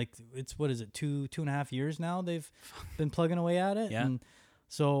ton. Like it's what is it, 2.5 years now they've been plugging away at it, and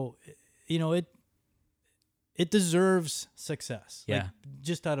so you know it deserves success. Like,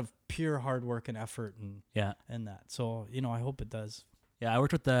 just out of pure hard work and effort and that. So you know I hope it does. Yeah, I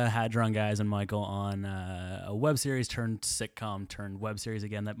worked with the Hadron guys and Michael on a web series turned sitcom turned web series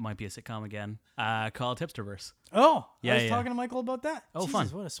again. That might be a sitcom again. Called Hipsterverse. Oh, I was talking to Michael about that. Oh, Jesus, fun!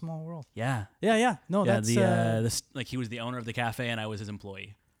 What a small world. Yeah. No, that's like he was the owner of the cafe and I was his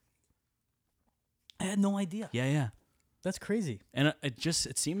employee. I had no idea. Yeah. That's crazy. And it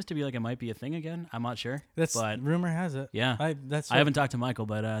seems to be like it might be a thing again. I'm not sure. But rumor has it. Yeah. I haven't talked to Michael,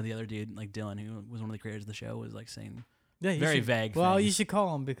 but the other dude, like Dylan, who was one of the creators of the show, was like saying. Yeah, very vague. Well, things. you should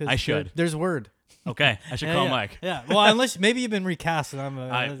call him because I should. There's word. Okay, I should call Mike. Yeah. Well, unless maybe you've been recast, and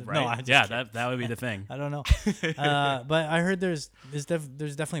that would be the thing. I don't know. But I heard there's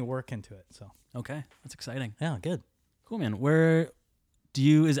definitely work into it. So okay, that's exciting. Yeah, good. Cool, man.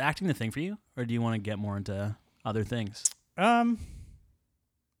 Is acting the thing for you, or do you want to get more into other things? I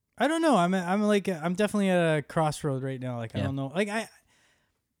don't know. I'm definitely at a crossroad right now. Like I don't know. Like I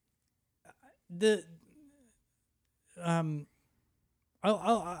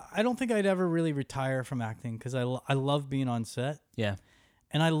don't think I'd ever really retire from acting because I love being on set. Yeah.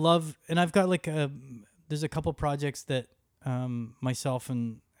 And I've got like there's a couple projects that myself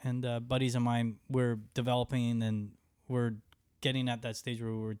and buddies of mine we're developing, and we're getting at that stage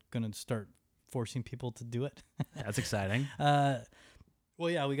where we're going to start forcing people to do it. That's exciting. Well,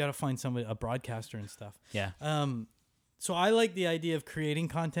 yeah, we got to find a broadcaster and stuff. Yeah. So I like the idea of creating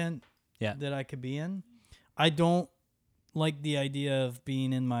content that I could be in. I don't like the idea of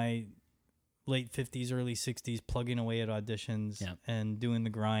being in my late 50s, early 60s, plugging away at auditions and doing the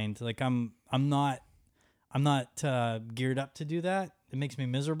grind. Like I'm not geared up to do that. It makes me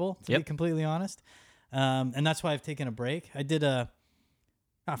miserable, to be completely honest. And that's why I've taken a break. I did fuck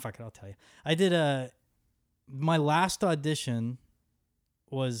it, I'll tell you. My last audition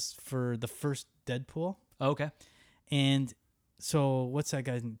was for the first Deadpool. Oh, okay. And so what's that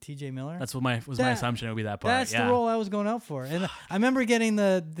guy's name? TJ Miller? That's what my assumption it would be that part. That's the role I was going out for. And I remember getting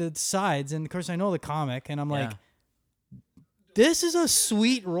the sides, and of course I know the comic, and I'm like, this is a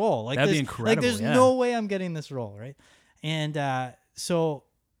sweet role. Like that'd be incredible. Like there's no way I'm getting this role, right? And so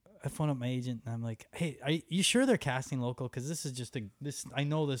I phone up my agent, and I'm like, hey, are you sure they're casting local? Because this is just I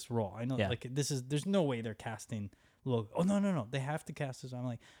know this role. I know like there's no way they're casting local. Oh no, they have to cast this. I'm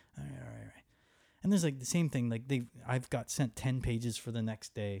like, all right. And there's like the same thing. Like I've got sent 10 pages for the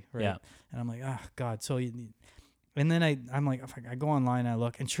next day, right? Yeah. And I'm like, oh God. So and then I'm like, I go online, and I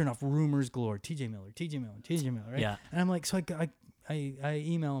look, and sure enough, rumors galore. TJ Miller, right? Yeah. And I'm like, so I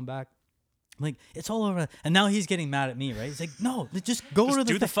email him back. I'm like, it's all over. And now he's getting mad at me, right? He's like, no, just go to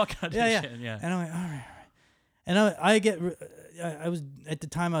do the fuck audition. Yeah. And I'm like, all right. And I was at the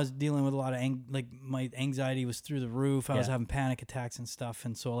time I was dealing with a lot of like my anxiety was through the roof. I was having panic attacks and stuff,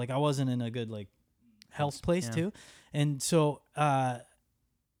 and so like I wasn't in a good like health place too. And so I'm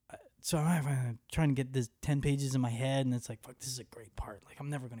trying to get this 10 pages in my head, and it's like, fuck, this is a great part. Like I'm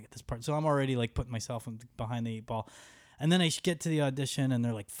never gonna get this part. So I'm already like putting myself behind the 8 ball. And then I get to the audition, and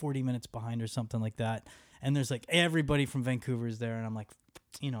they're like 40 minutes behind or something like that. And there's like everybody from Vancouver is there, and I'm like,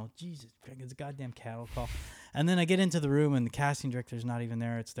 Jesus, it's a goddamn cattle call. And then I get into the room, and the casting director's not even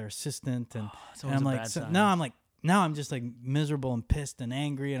there; it's their assistant. And I'm like, now I'm just like miserable and pissed and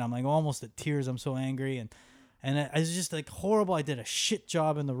angry, and I'm like almost at tears. I'm so angry, and it was just like horrible. I did a shit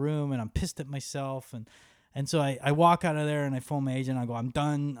job in the room, and I'm pissed at myself. And so I walk out of there, and I phone my agent. I go, I'm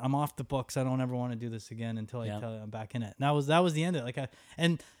done. I'm off the books. I don't ever want to do this again until I tell you I'm back in it. And that was the end of it. Like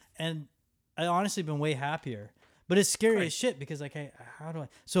and I honestly been way happier, but it's scary as shit because like how do I?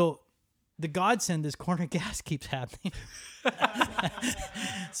 So the godsend is corner gas keeps happening.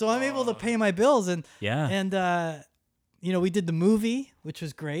 So I'm able to pay my bills and you know, we did the movie, which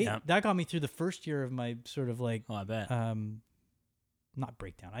was great. Yep. That got me through the first year of my sort of like I bet. not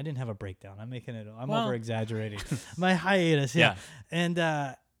breakdown. I didn't have a breakdown. I'm over exaggerating. My hiatus, yeah. And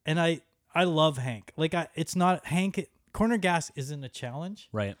I love Hank. Like it's not Hank. Corner gas isn't a challenge,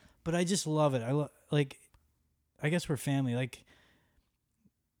 right? But I just love it. I guess we're family. Like,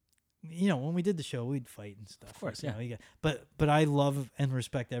 you know, when we did the show, we'd fight and stuff. Of course, you know, but I love and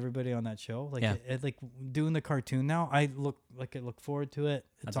respect everybody on that show. Like, like doing the cartoon now, I look forward to it.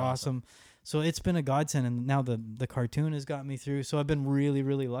 It's awesome. So it's been a godsend, and now the cartoon has got me through. So I've been really,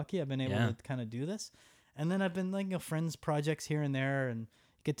 really lucky. I've been able to kind of do this, and then I've been like, you know, friends projects here and there, and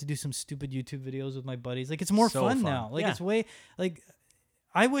get to do some stupid YouTube videos with my buddies. Like it's more fun now. Like it's way like.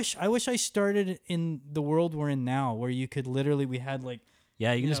 I wish I started in the world we're in now, where you could literally we had like.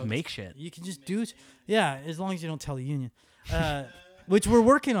 Yeah, you can just make shit. You can just do, as long as you don't tell the union, which we're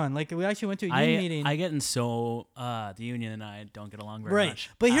working on. Like we actually went to a union meeting. I get in the union and I don't get along very much.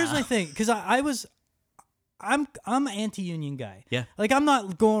 But here's my thing, because I'm an anti-union guy. Yeah. Like I'm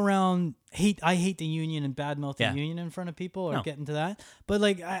not going around I hate the union and badmouth the union in front of people or get into that. But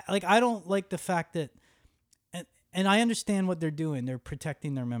I don't like the fact that, and I understand what they're doing. They're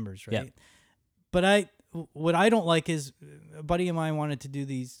protecting their members, right? Yeah. But what I don't like is a buddy of mine wanted to do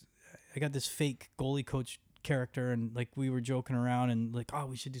these. I got this fake goalie coach character, and like we were joking around and like, oh,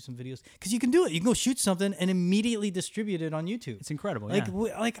 we should do some videos, because you can do it. You can go shoot something and immediately distribute it on YouTube. It's incredible.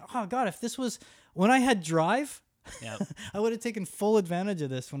 Like oh god, if this was when I had Drive, I would have taken full advantage of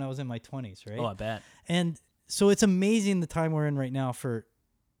this when I was in my 20s, right? Oh, I bet. And so it's amazing the time we're in right now for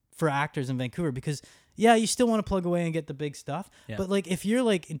actors in Vancouver, because you still want to plug away and get the big stuff. Yeah. But like if you're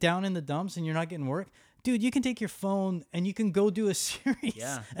like down in the dumps and you're not getting work, dude, you can take your phone and you can go do a series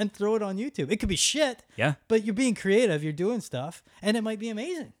and throw it on YouTube. It could be shit. Yeah. But you're being creative, you're doing stuff, and it might be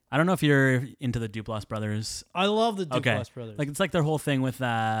amazing. I don't know if you're into the Duplass brothers. I love the Duplass brothers. Like it's like their whole thing with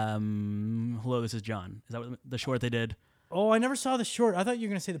Hello, This Is John. Is that what the short they did? Oh, I never saw the short. I thought you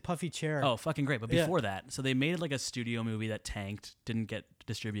were going to say the puffy chair. Oh, fucking great. But before that, so they made like a studio movie that tanked, didn't get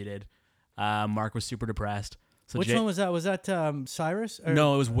distributed. Mark was super depressed. So which one was that? Was that Cyrus?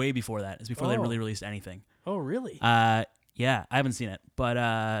 No, it was way before that. It's before they really released anything. Oh, really? Yeah, I haven't seen it.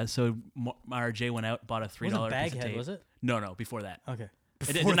 But so Jay went out, bought a $3 piece of Baghead, tape. Was it? No, before that. Okay.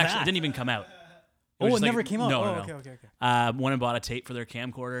 It didn't even come out. It never came out? No. Okay. Went and bought a tape for their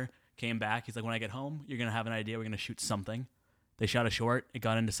camcorder, came back. He's like, when I get home, you're going to have an idea. We're going to shoot something. They shot a short. It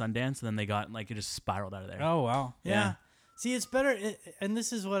got into Sundance, and then they got, it just spiraled out of there. Oh, wow. Yeah. See, it's better, and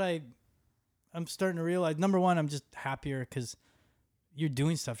this is what I'm starting to realize. Number one, I'm just happier because you're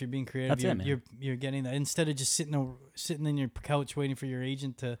doing stuff. You're being creative. You're getting that instead of just sitting in your couch waiting for your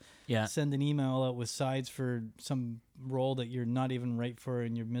agent to send an email out with sides for some role that you're not even right for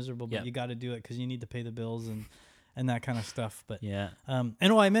and you're miserable, but you got to do it because you need to pay the bills and that kind of stuff. But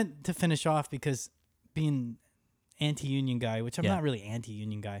I meant to finish off, because being anti-union guy, which I'm not really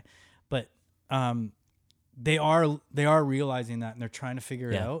anti-union guy, but they are realizing that, and they're trying to figure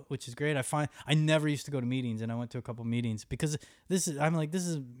it out, which is great. I never used to go to meetings, and I went to a couple meetings because I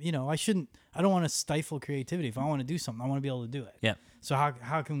don't want to stifle creativity. If I want to do something, I want to be able to do it. Yeah. So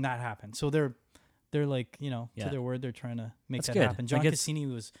how can that happen? So they're like, to their word, they're trying to make that happen. John Cassini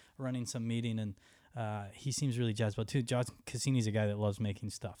was running some meeting, and he seems really jazzed about it too. John Cassini's a guy that loves making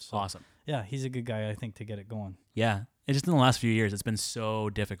stuff. So, awesome. Yeah, he's a good guy, I think, to get it going. Yeah. It's just in the last few years, it's been so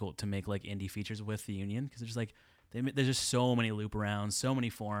difficult to make like indie features with the union, because there's like there's just so many loop arounds, so many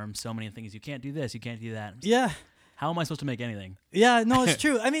forms, so many things. You can't do this, you can't do that. Yeah. How am I supposed to make anything? Yeah, no, it's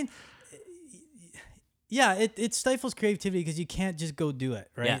true. I mean, it stifles creativity because you can't just go do it,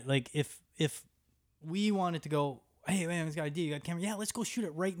 right? Yeah. Like if we wanted to go, hey man, this got an idea, you got a camera, yeah, let's go shoot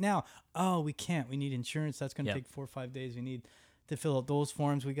it right now. Oh, we can't. We need insurance. That's going to take 4 or 5 days. We need to fill out those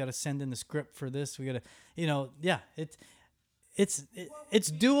forms. We got to send in the script for this. We got to, it's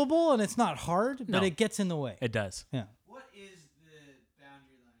doable and it's not hard, but it gets in the way. It does. Yeah. What is the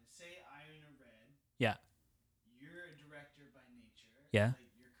boundary line? Say Iron or Red. Yeah. You're a director by nature. Yeah. Like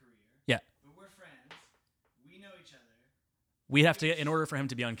your career. Yeah. But we're friends. We know each other. We have to, in order for him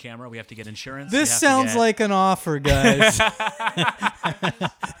to be on camera, we have to get insurance. This sounds like an offer, guys. So curious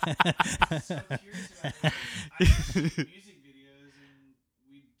about music videos, and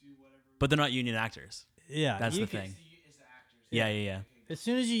we do whatever. But they're not union actors. Yeah. That's the thing. It's the actors. Yeah. As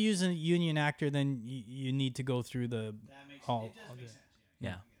soon as you use a union actor, then you need to go through the all. It does make sense.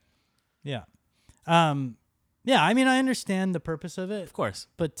 Yeah. Yeah. I mean, I understand the purpose of it, of course,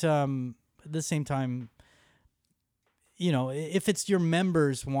 but at the same time, you know, if it's your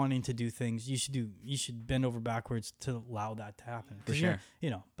members wanting to do things, you should bend over backwards to allow that to happen. For sure. You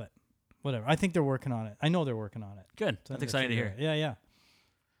know, but whatever. I think they're working on it. I know they're working on it. Good. So That's exciting to hear. Yeah. You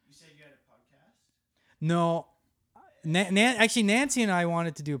said you had a podcast? No. Actually, Nancy and I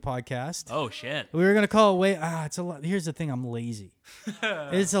wanted to do a podcast. Oh shit, We were gonna call it it's a lot. Here's the thing, I'm lazy.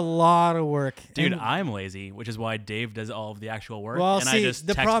 It's a lot of work, dude. And, I'm lazy, which is why Dave does all of the actual work. well, and see, I just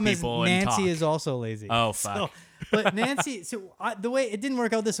the text problem is people and Nancy talk. is also lazy. Oh fuck. But Nancy, the way it didn't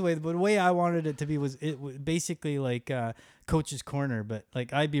work out this way, but the way I wanted it to be was basically like Coach's Corner, but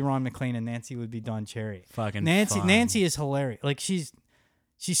like I'd be Ron McLean and Nancy would be Don Cherry. Fucking Nancy. fun. Nancy is hilarious. Like she's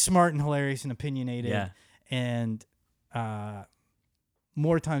smart and hilarious and opinionated. Yeah. And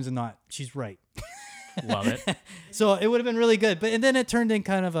more times than not, she's right. Love it. So it would have been really good. And then it turned in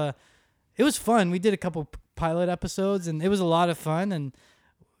kind of it was fun. We did a couple pilot episodes and it was a lot of fun. And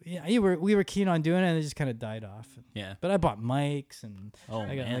yeah, we were keen on doing it and it just kind of died off. Yeah. But I bought mics and Oh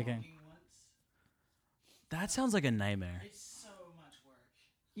I got man, like Working once? that sounds like a nightmare. It's so much work.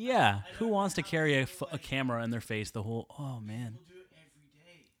 Yeah. Who wants to carry a camera in their face the whole? Oh man. People do it every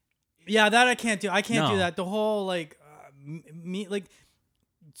day. yeah, that I can't do. I can't do No. that. The whole like me like.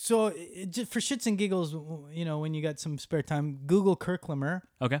 So just for shits and giggles, you know, when you got some spare time, Google Kirklemmer.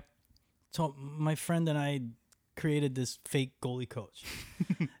 Okay. So my friend and I created this fake goalie coach.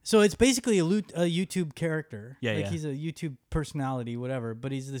 So it's basically a YouTube character. Yeah, like yeah. he's a YouTube personality, whatever.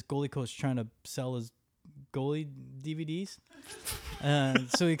 But he's this goalie coach trying to sell his goalie DVDs.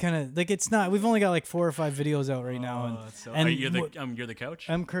 So he kind of like it's not. We've only got like 4 or 5 videos out right now, and you're the coach.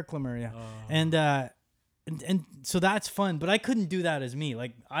 I'm Kirklemmer, yeah. Oh. And so that's fun, but I couldn't do that as me.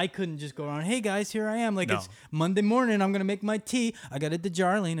 Like I couldn't just go around, hey guys, here I am. Like No. it's Monday morning, I'm gonna make my tea. I got it to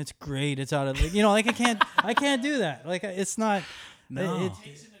Jarlene. It's great. It's out of like like I can't do that. Like it's not. No. It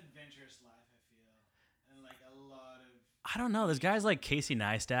takes an adventurous life, I feel, and like a lot of. I don't know. There's guys like Casey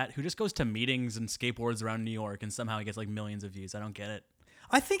Neistat who just goes to meetings and skateboards around New York and somehow he gets like millions of views. I don't get it.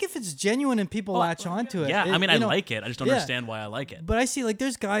 I think if it's genuine and people latch onto it. Yeah, I mean, I like it. I just don't yeah. understand why I like it. But I see like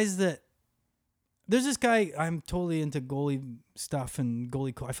there's this guy, I'm totally into goalie stuff and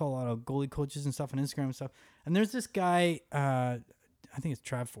I follow a lot of goalie coaches and stuff on Instagram and stuff. And there's this guy, I think it's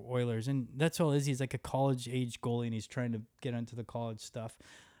Trav for Oilers, and that's all it is. He's like a college age goalie and he's trying to get into the college stuff.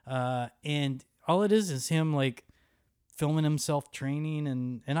 And all it is him like filming himself training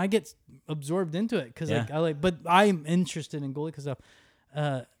and I get absorbed into it because but I'm interested in goalie stuff.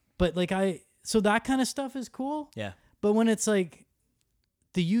 But like so that kind of stuff is cool. Yeah. But when it's like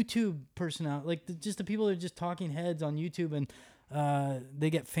the YouTube personality, like just the people that are just talking heads on YouTube and they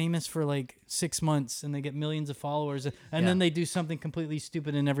get famous for like 6 months and they get millions of followers and then they do something completely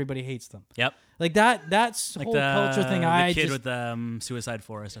stupid and everybody hates them. Yep. Like that's Like whole the culture thing. The kid with the Suicide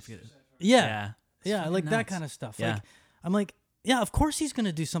Forest. I forget. Yeah. It's Yeah. fucking Like that nuts. kind of stuff. Yeah. Like I'm like, yeah, of course he's going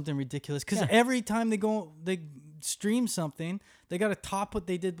to do something ridiculous because every time they stream something, they got to top what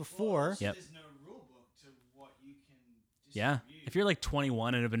they did before. Yep. There's no rule book to what you can Yeah. distribute. If you're like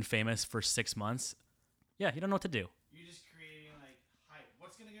 21 and have been famous for 6 months, yeah, you don't know what to do. You're just creating like hype.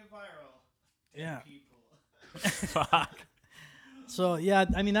 What's gonna get viral? 10 Yeah. people. Fuck. So yeah,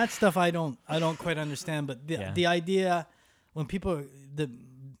 I mean that stuff I don't quite understand, but the idea when people that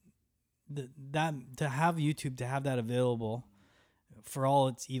to have YouTube, to have that available for all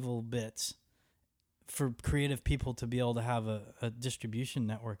its evil bits, for creative people to be able to have a distribution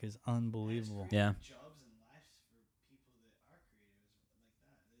network is unbelievable. Yeah. Jobs and lives for people that are creatives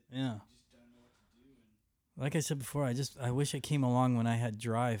like that. Yeah. You just don't know what to do. And Like I said before, I wish I came along when I had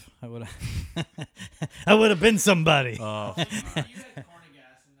Drive. I would have been somebody. Oh, you had corn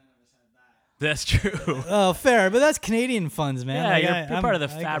gas and none of us had that. that's true. Oh, fair, but that's Canadian funds, man. Yeah, Like, you're I'm part of the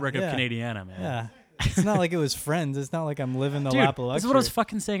I- fabric of yeah. Canadiana, man. Yeah. It's not like it was Friends. It's not like I'm living the Dude, lap of this is luxury. what I was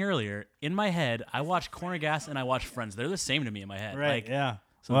fucking saying earlier. In my head, I watch Corner Gas and I watch Friends. They're the same to me in my head. Right. Like, Yeah.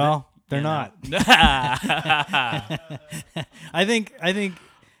 so Well, they're yeah, not. no.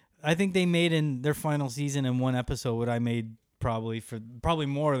 I think they made in their final season in one episode what I made probably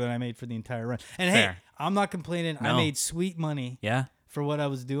more than I made for the entire run. And Fair. hey, I'm not complaining. I No. made sweet money Yeah. for what I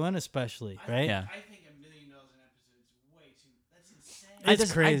was doing, especially, right? Yeah. I think $1 million an episode is way too. That's insane.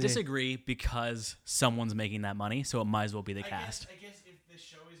 It's crazy. I disagree because someone's making that money, so it might as well be the cast. I guess if the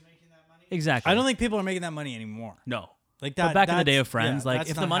show is making that money. Exactly. I don't think people are making that money anymore. No. Like that. But back in the day that's- of Friends, yeah, like that's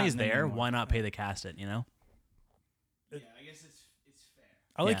if the not money's happening there, anymore. why not pay the cast it? You know. Yeah, I guess it's fair.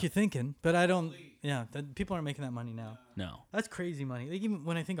 I like Yeah. your thinking, but I don't. Yeah, people aren't making that money now. No. That's crazy money. Like even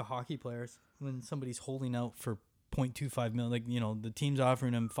when I think of hockey players, when somebody's holding out for 0.25 million. Like, the team's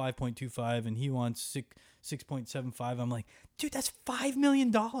offering him 5.25 and he wants 6.75. I'm like, dude, that's $5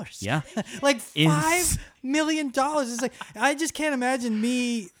 million. Yeah. Like $5 million. It's like, I just can't imagine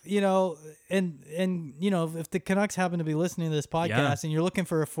me, and if the Canucks happen to be listening to this podcast and you're looking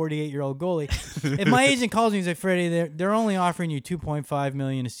for a 48-year-old goalie, if my agent calls me and says, Freddie, they're only offering you $2.5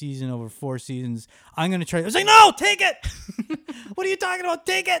 million a season over 4 seasons, I'm going to try. I was like, no, take it. What are you talking about?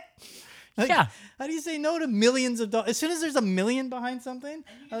 Take it. Like, how do you say no to millions of dollars? As soon as there's $1 million behind something,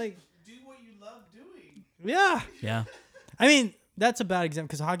 I like do what you love doing. Yeah. Yeah. I mean, that's a bad example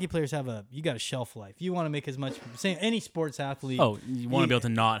because hockey players you got a shelf life. You want to make as much. Say any sports athlete. Oh, you want to be able to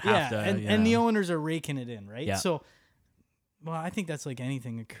not have to. And the owners are raking it in, right? Yeah. So, well, I think that's like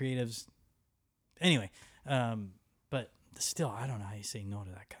anything. The creatives. Anyway, but still, I don't know how you say no to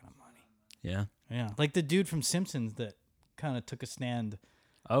that kind of money. Yeah. Yeah. Like the dude from Simpsons that kind of took a stand.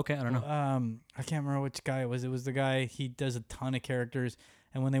 Okay, I don't know. I can't remember which guy it was. It was the guy, he does a ton of characters,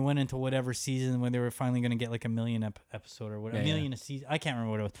 and when they went into whatever season, when they were finally going to get like a million episode or whatever, a million a season, I can't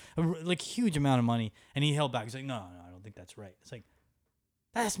remember what it was, like huge amount of money, and he held back. He's like, no, I don't think that's right. It's like,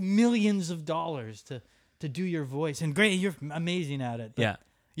 that's millions of dollars to do your voice, and great, you're amazing at it. But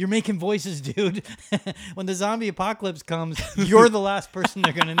you're making voices, dude. When the zombie apocalypse comes, you're the last person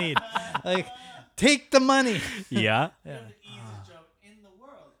they're going to need. Like, take the money. Yeah.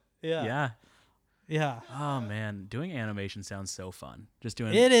 Yeah. Oh man, doing animation sounds so fun. Just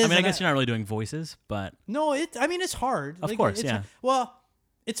doing. It is. I mean, I guess you're not really doing voices, but no, it's hard. Of course, Well,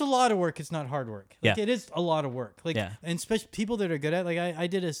 it's a lot of work. It's not hard work. Like, Yeah. it is a lot of work. Like, Yeah. and especially people that are good at. Like, I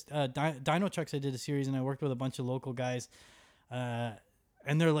did a Dino Trucks. I did a series, and I worked with a bunch of local guys, and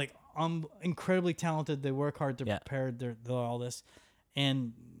they're like incredibly talented. They work hard. They're prepared. They're all this,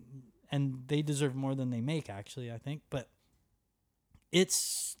 and they deserve more than they make. Actually, I think, but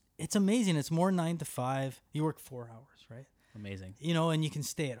it's amazing. It's more 9 to 5. You work 4 hours, right? amazing. And you can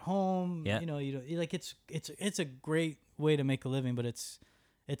stay at home. Yeah. It's a great way to make a living, but it's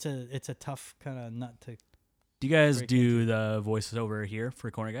a tough kind of nut to. Do you guys do the voices over here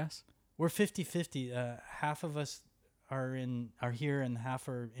for Corner Gas? We're 50-50. Half of us are here and half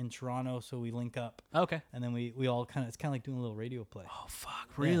are in Toronto, so we link up. Okay. And then we all it's kind of like doing a little radio play. Oh fuck!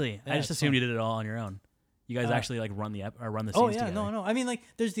 Really? Yeah, I just assumed you did it all on your own. You guys actually like run the scenes together. No. I mean, like,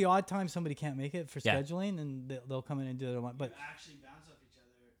 there's the odd time somebody can't make it for scheduling, and they'll come in and do it. But you actually bounce off each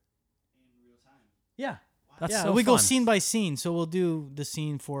other in real time. Yeah. That's yeah, so we fun. go scene by scene, so we'll do the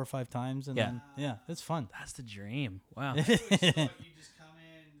scene 4 or 5 times, and then it's fun. That's the dream. Wow. So you just come in,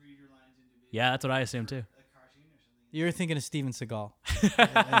 read your lines individually. Yeah, that's what I assumed too. A cartoon or something. You're thinking of Steven Seagal.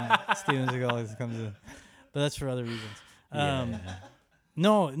 Steven Seagal comes in, but that's for other reasons.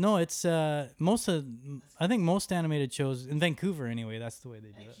 No, it's I think most animated shows in Vancouver anyway. That's the way they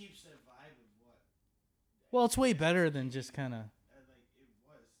do it. It keeps the vibe of what. Well, it's way better than just kind of. Like it was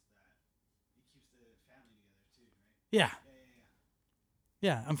that. It keeps the family together too, right? Yeah.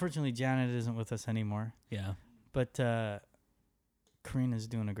 Yeah. Unfortunately, Janet isn't with us anymore. Yeah. But Karina's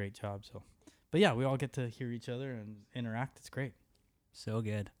doing a great job. So, but yeah, we all get to hear each other and interact. It's great. So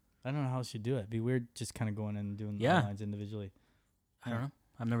good. I don't know how else you do it. It'd be weird just kind of going in and doing the lines individually. I don't know.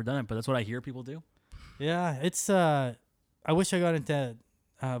 I've never done it, but that's what I hear people do. Yeah, it's. I wish I got into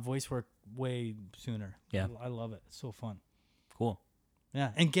voice work way sooner. Yeah, I love it. It's so fun. Cool.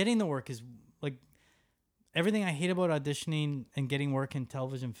 Yeah, and getting the work is like everything I hate about auditioning and getting work in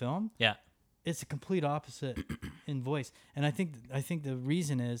television film. Yeah, it's a complete opposite in voice, and I think the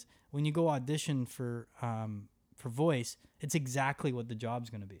reason is when you go audition for voice, it's exactly what the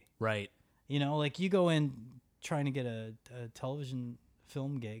job's going to be. Right. Like you go in trying to get a television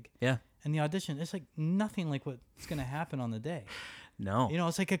film gig. Yeah. And the audition, it's like nothing like what's going to happen on the day. No.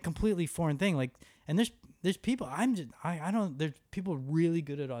 It's like a completely foreign thing. Like, and there's people, there's people really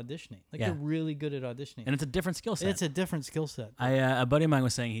good at auditioning. Like they're really good at auditioning. And it's a different skill set. It's a different skill set. A buddy of mine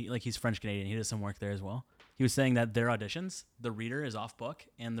was saying he's French Canadian. He does some work there as well. He was saying that their auditions, the reader is off book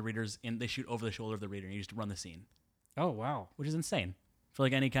and the reader's they shoot over the shoulder of the reader and you just run the scene. Oh, wow. Which is insane. For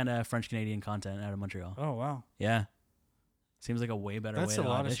like any kind of French Canadian content out of Montreal. Oh, wow. Yeah. Seems like a way better way to audition. That's a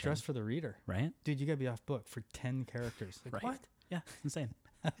lot of stress for the reader. Right? Dude, you got to be off book for 10 characters. Like, right. What? Yeah, it's insane.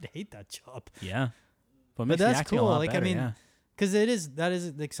 I'd hate that job. Yeah. But that's cool. Like, better, I mean, because that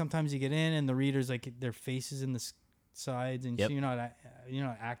is like sometimes you get in and the readers, like their faces in the sides and so you're not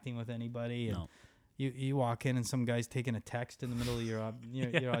acting with anybody. And you walk in and some guy's taking a text in the middle of your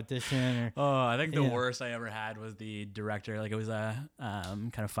audition. I think the worst I ever had was the director. Like it was a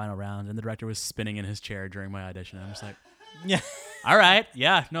kind of final round, and the director was spinning in his chair during my audition. I'm just like, all right,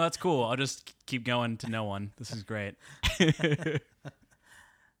 yeah, no, that's cool. I'll just keep going to no one. This is great.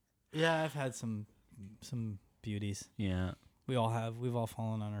 Yeah, I've had some beauties. Yeah. We all have. We've all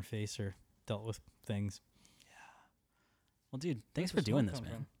fallen on our face or dealt with things. Well, dude, thanks Where's for the doing smoke this, come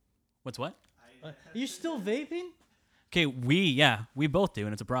man. from? What's what? Are you still vaping? Okay, we both do,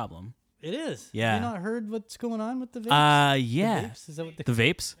 and it's a problem. It is. Yeah. Have you not heard what's going on with the vapes? Yeah. The vapes? Is that what The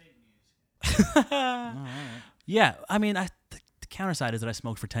vapes? Oh, all right. Yeah, I mean, the counter side is that I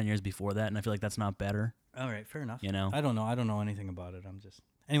smoked for 10 years before that, and I feel like that's not better. All right, fair enough. You know? I don't know. I don't know anything about it. I'm just.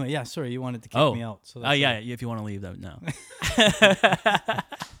 Anyway, yeah. Sorry, you wanted to kick me out. So Oh, yeah. it. If you want to leave, though, no.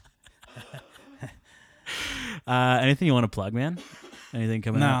 Anything you want to plug, man? Anything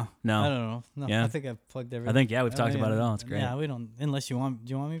coming up? No. I don't know. No, Yeah. I think I've plugged everything. I think we've talked about it all. It's great. Yeah, we don't. Unless you want.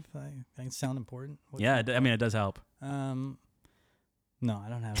 Do you want me? I can sound important. What Yeah, can I mean, it does help. No, I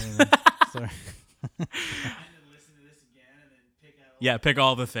don't have anything. Sorry. Yeah, pick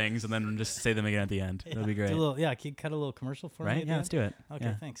all the things and then just say them again at the end. That'd be great. Can you cut a little commercial for me? Right? at the Yeah, end? let's do it. Okay,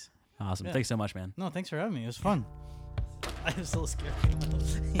 Yeah. thanks. Awesome. Yeah. Thanks so much, man. No, thanks for having me. It was fun. I was a little scared.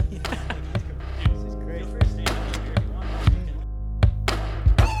 This is great.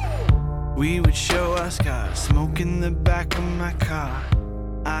 We would show our scars, smoke in the back of my car.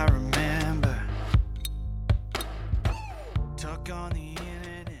 I remember. Tuck on the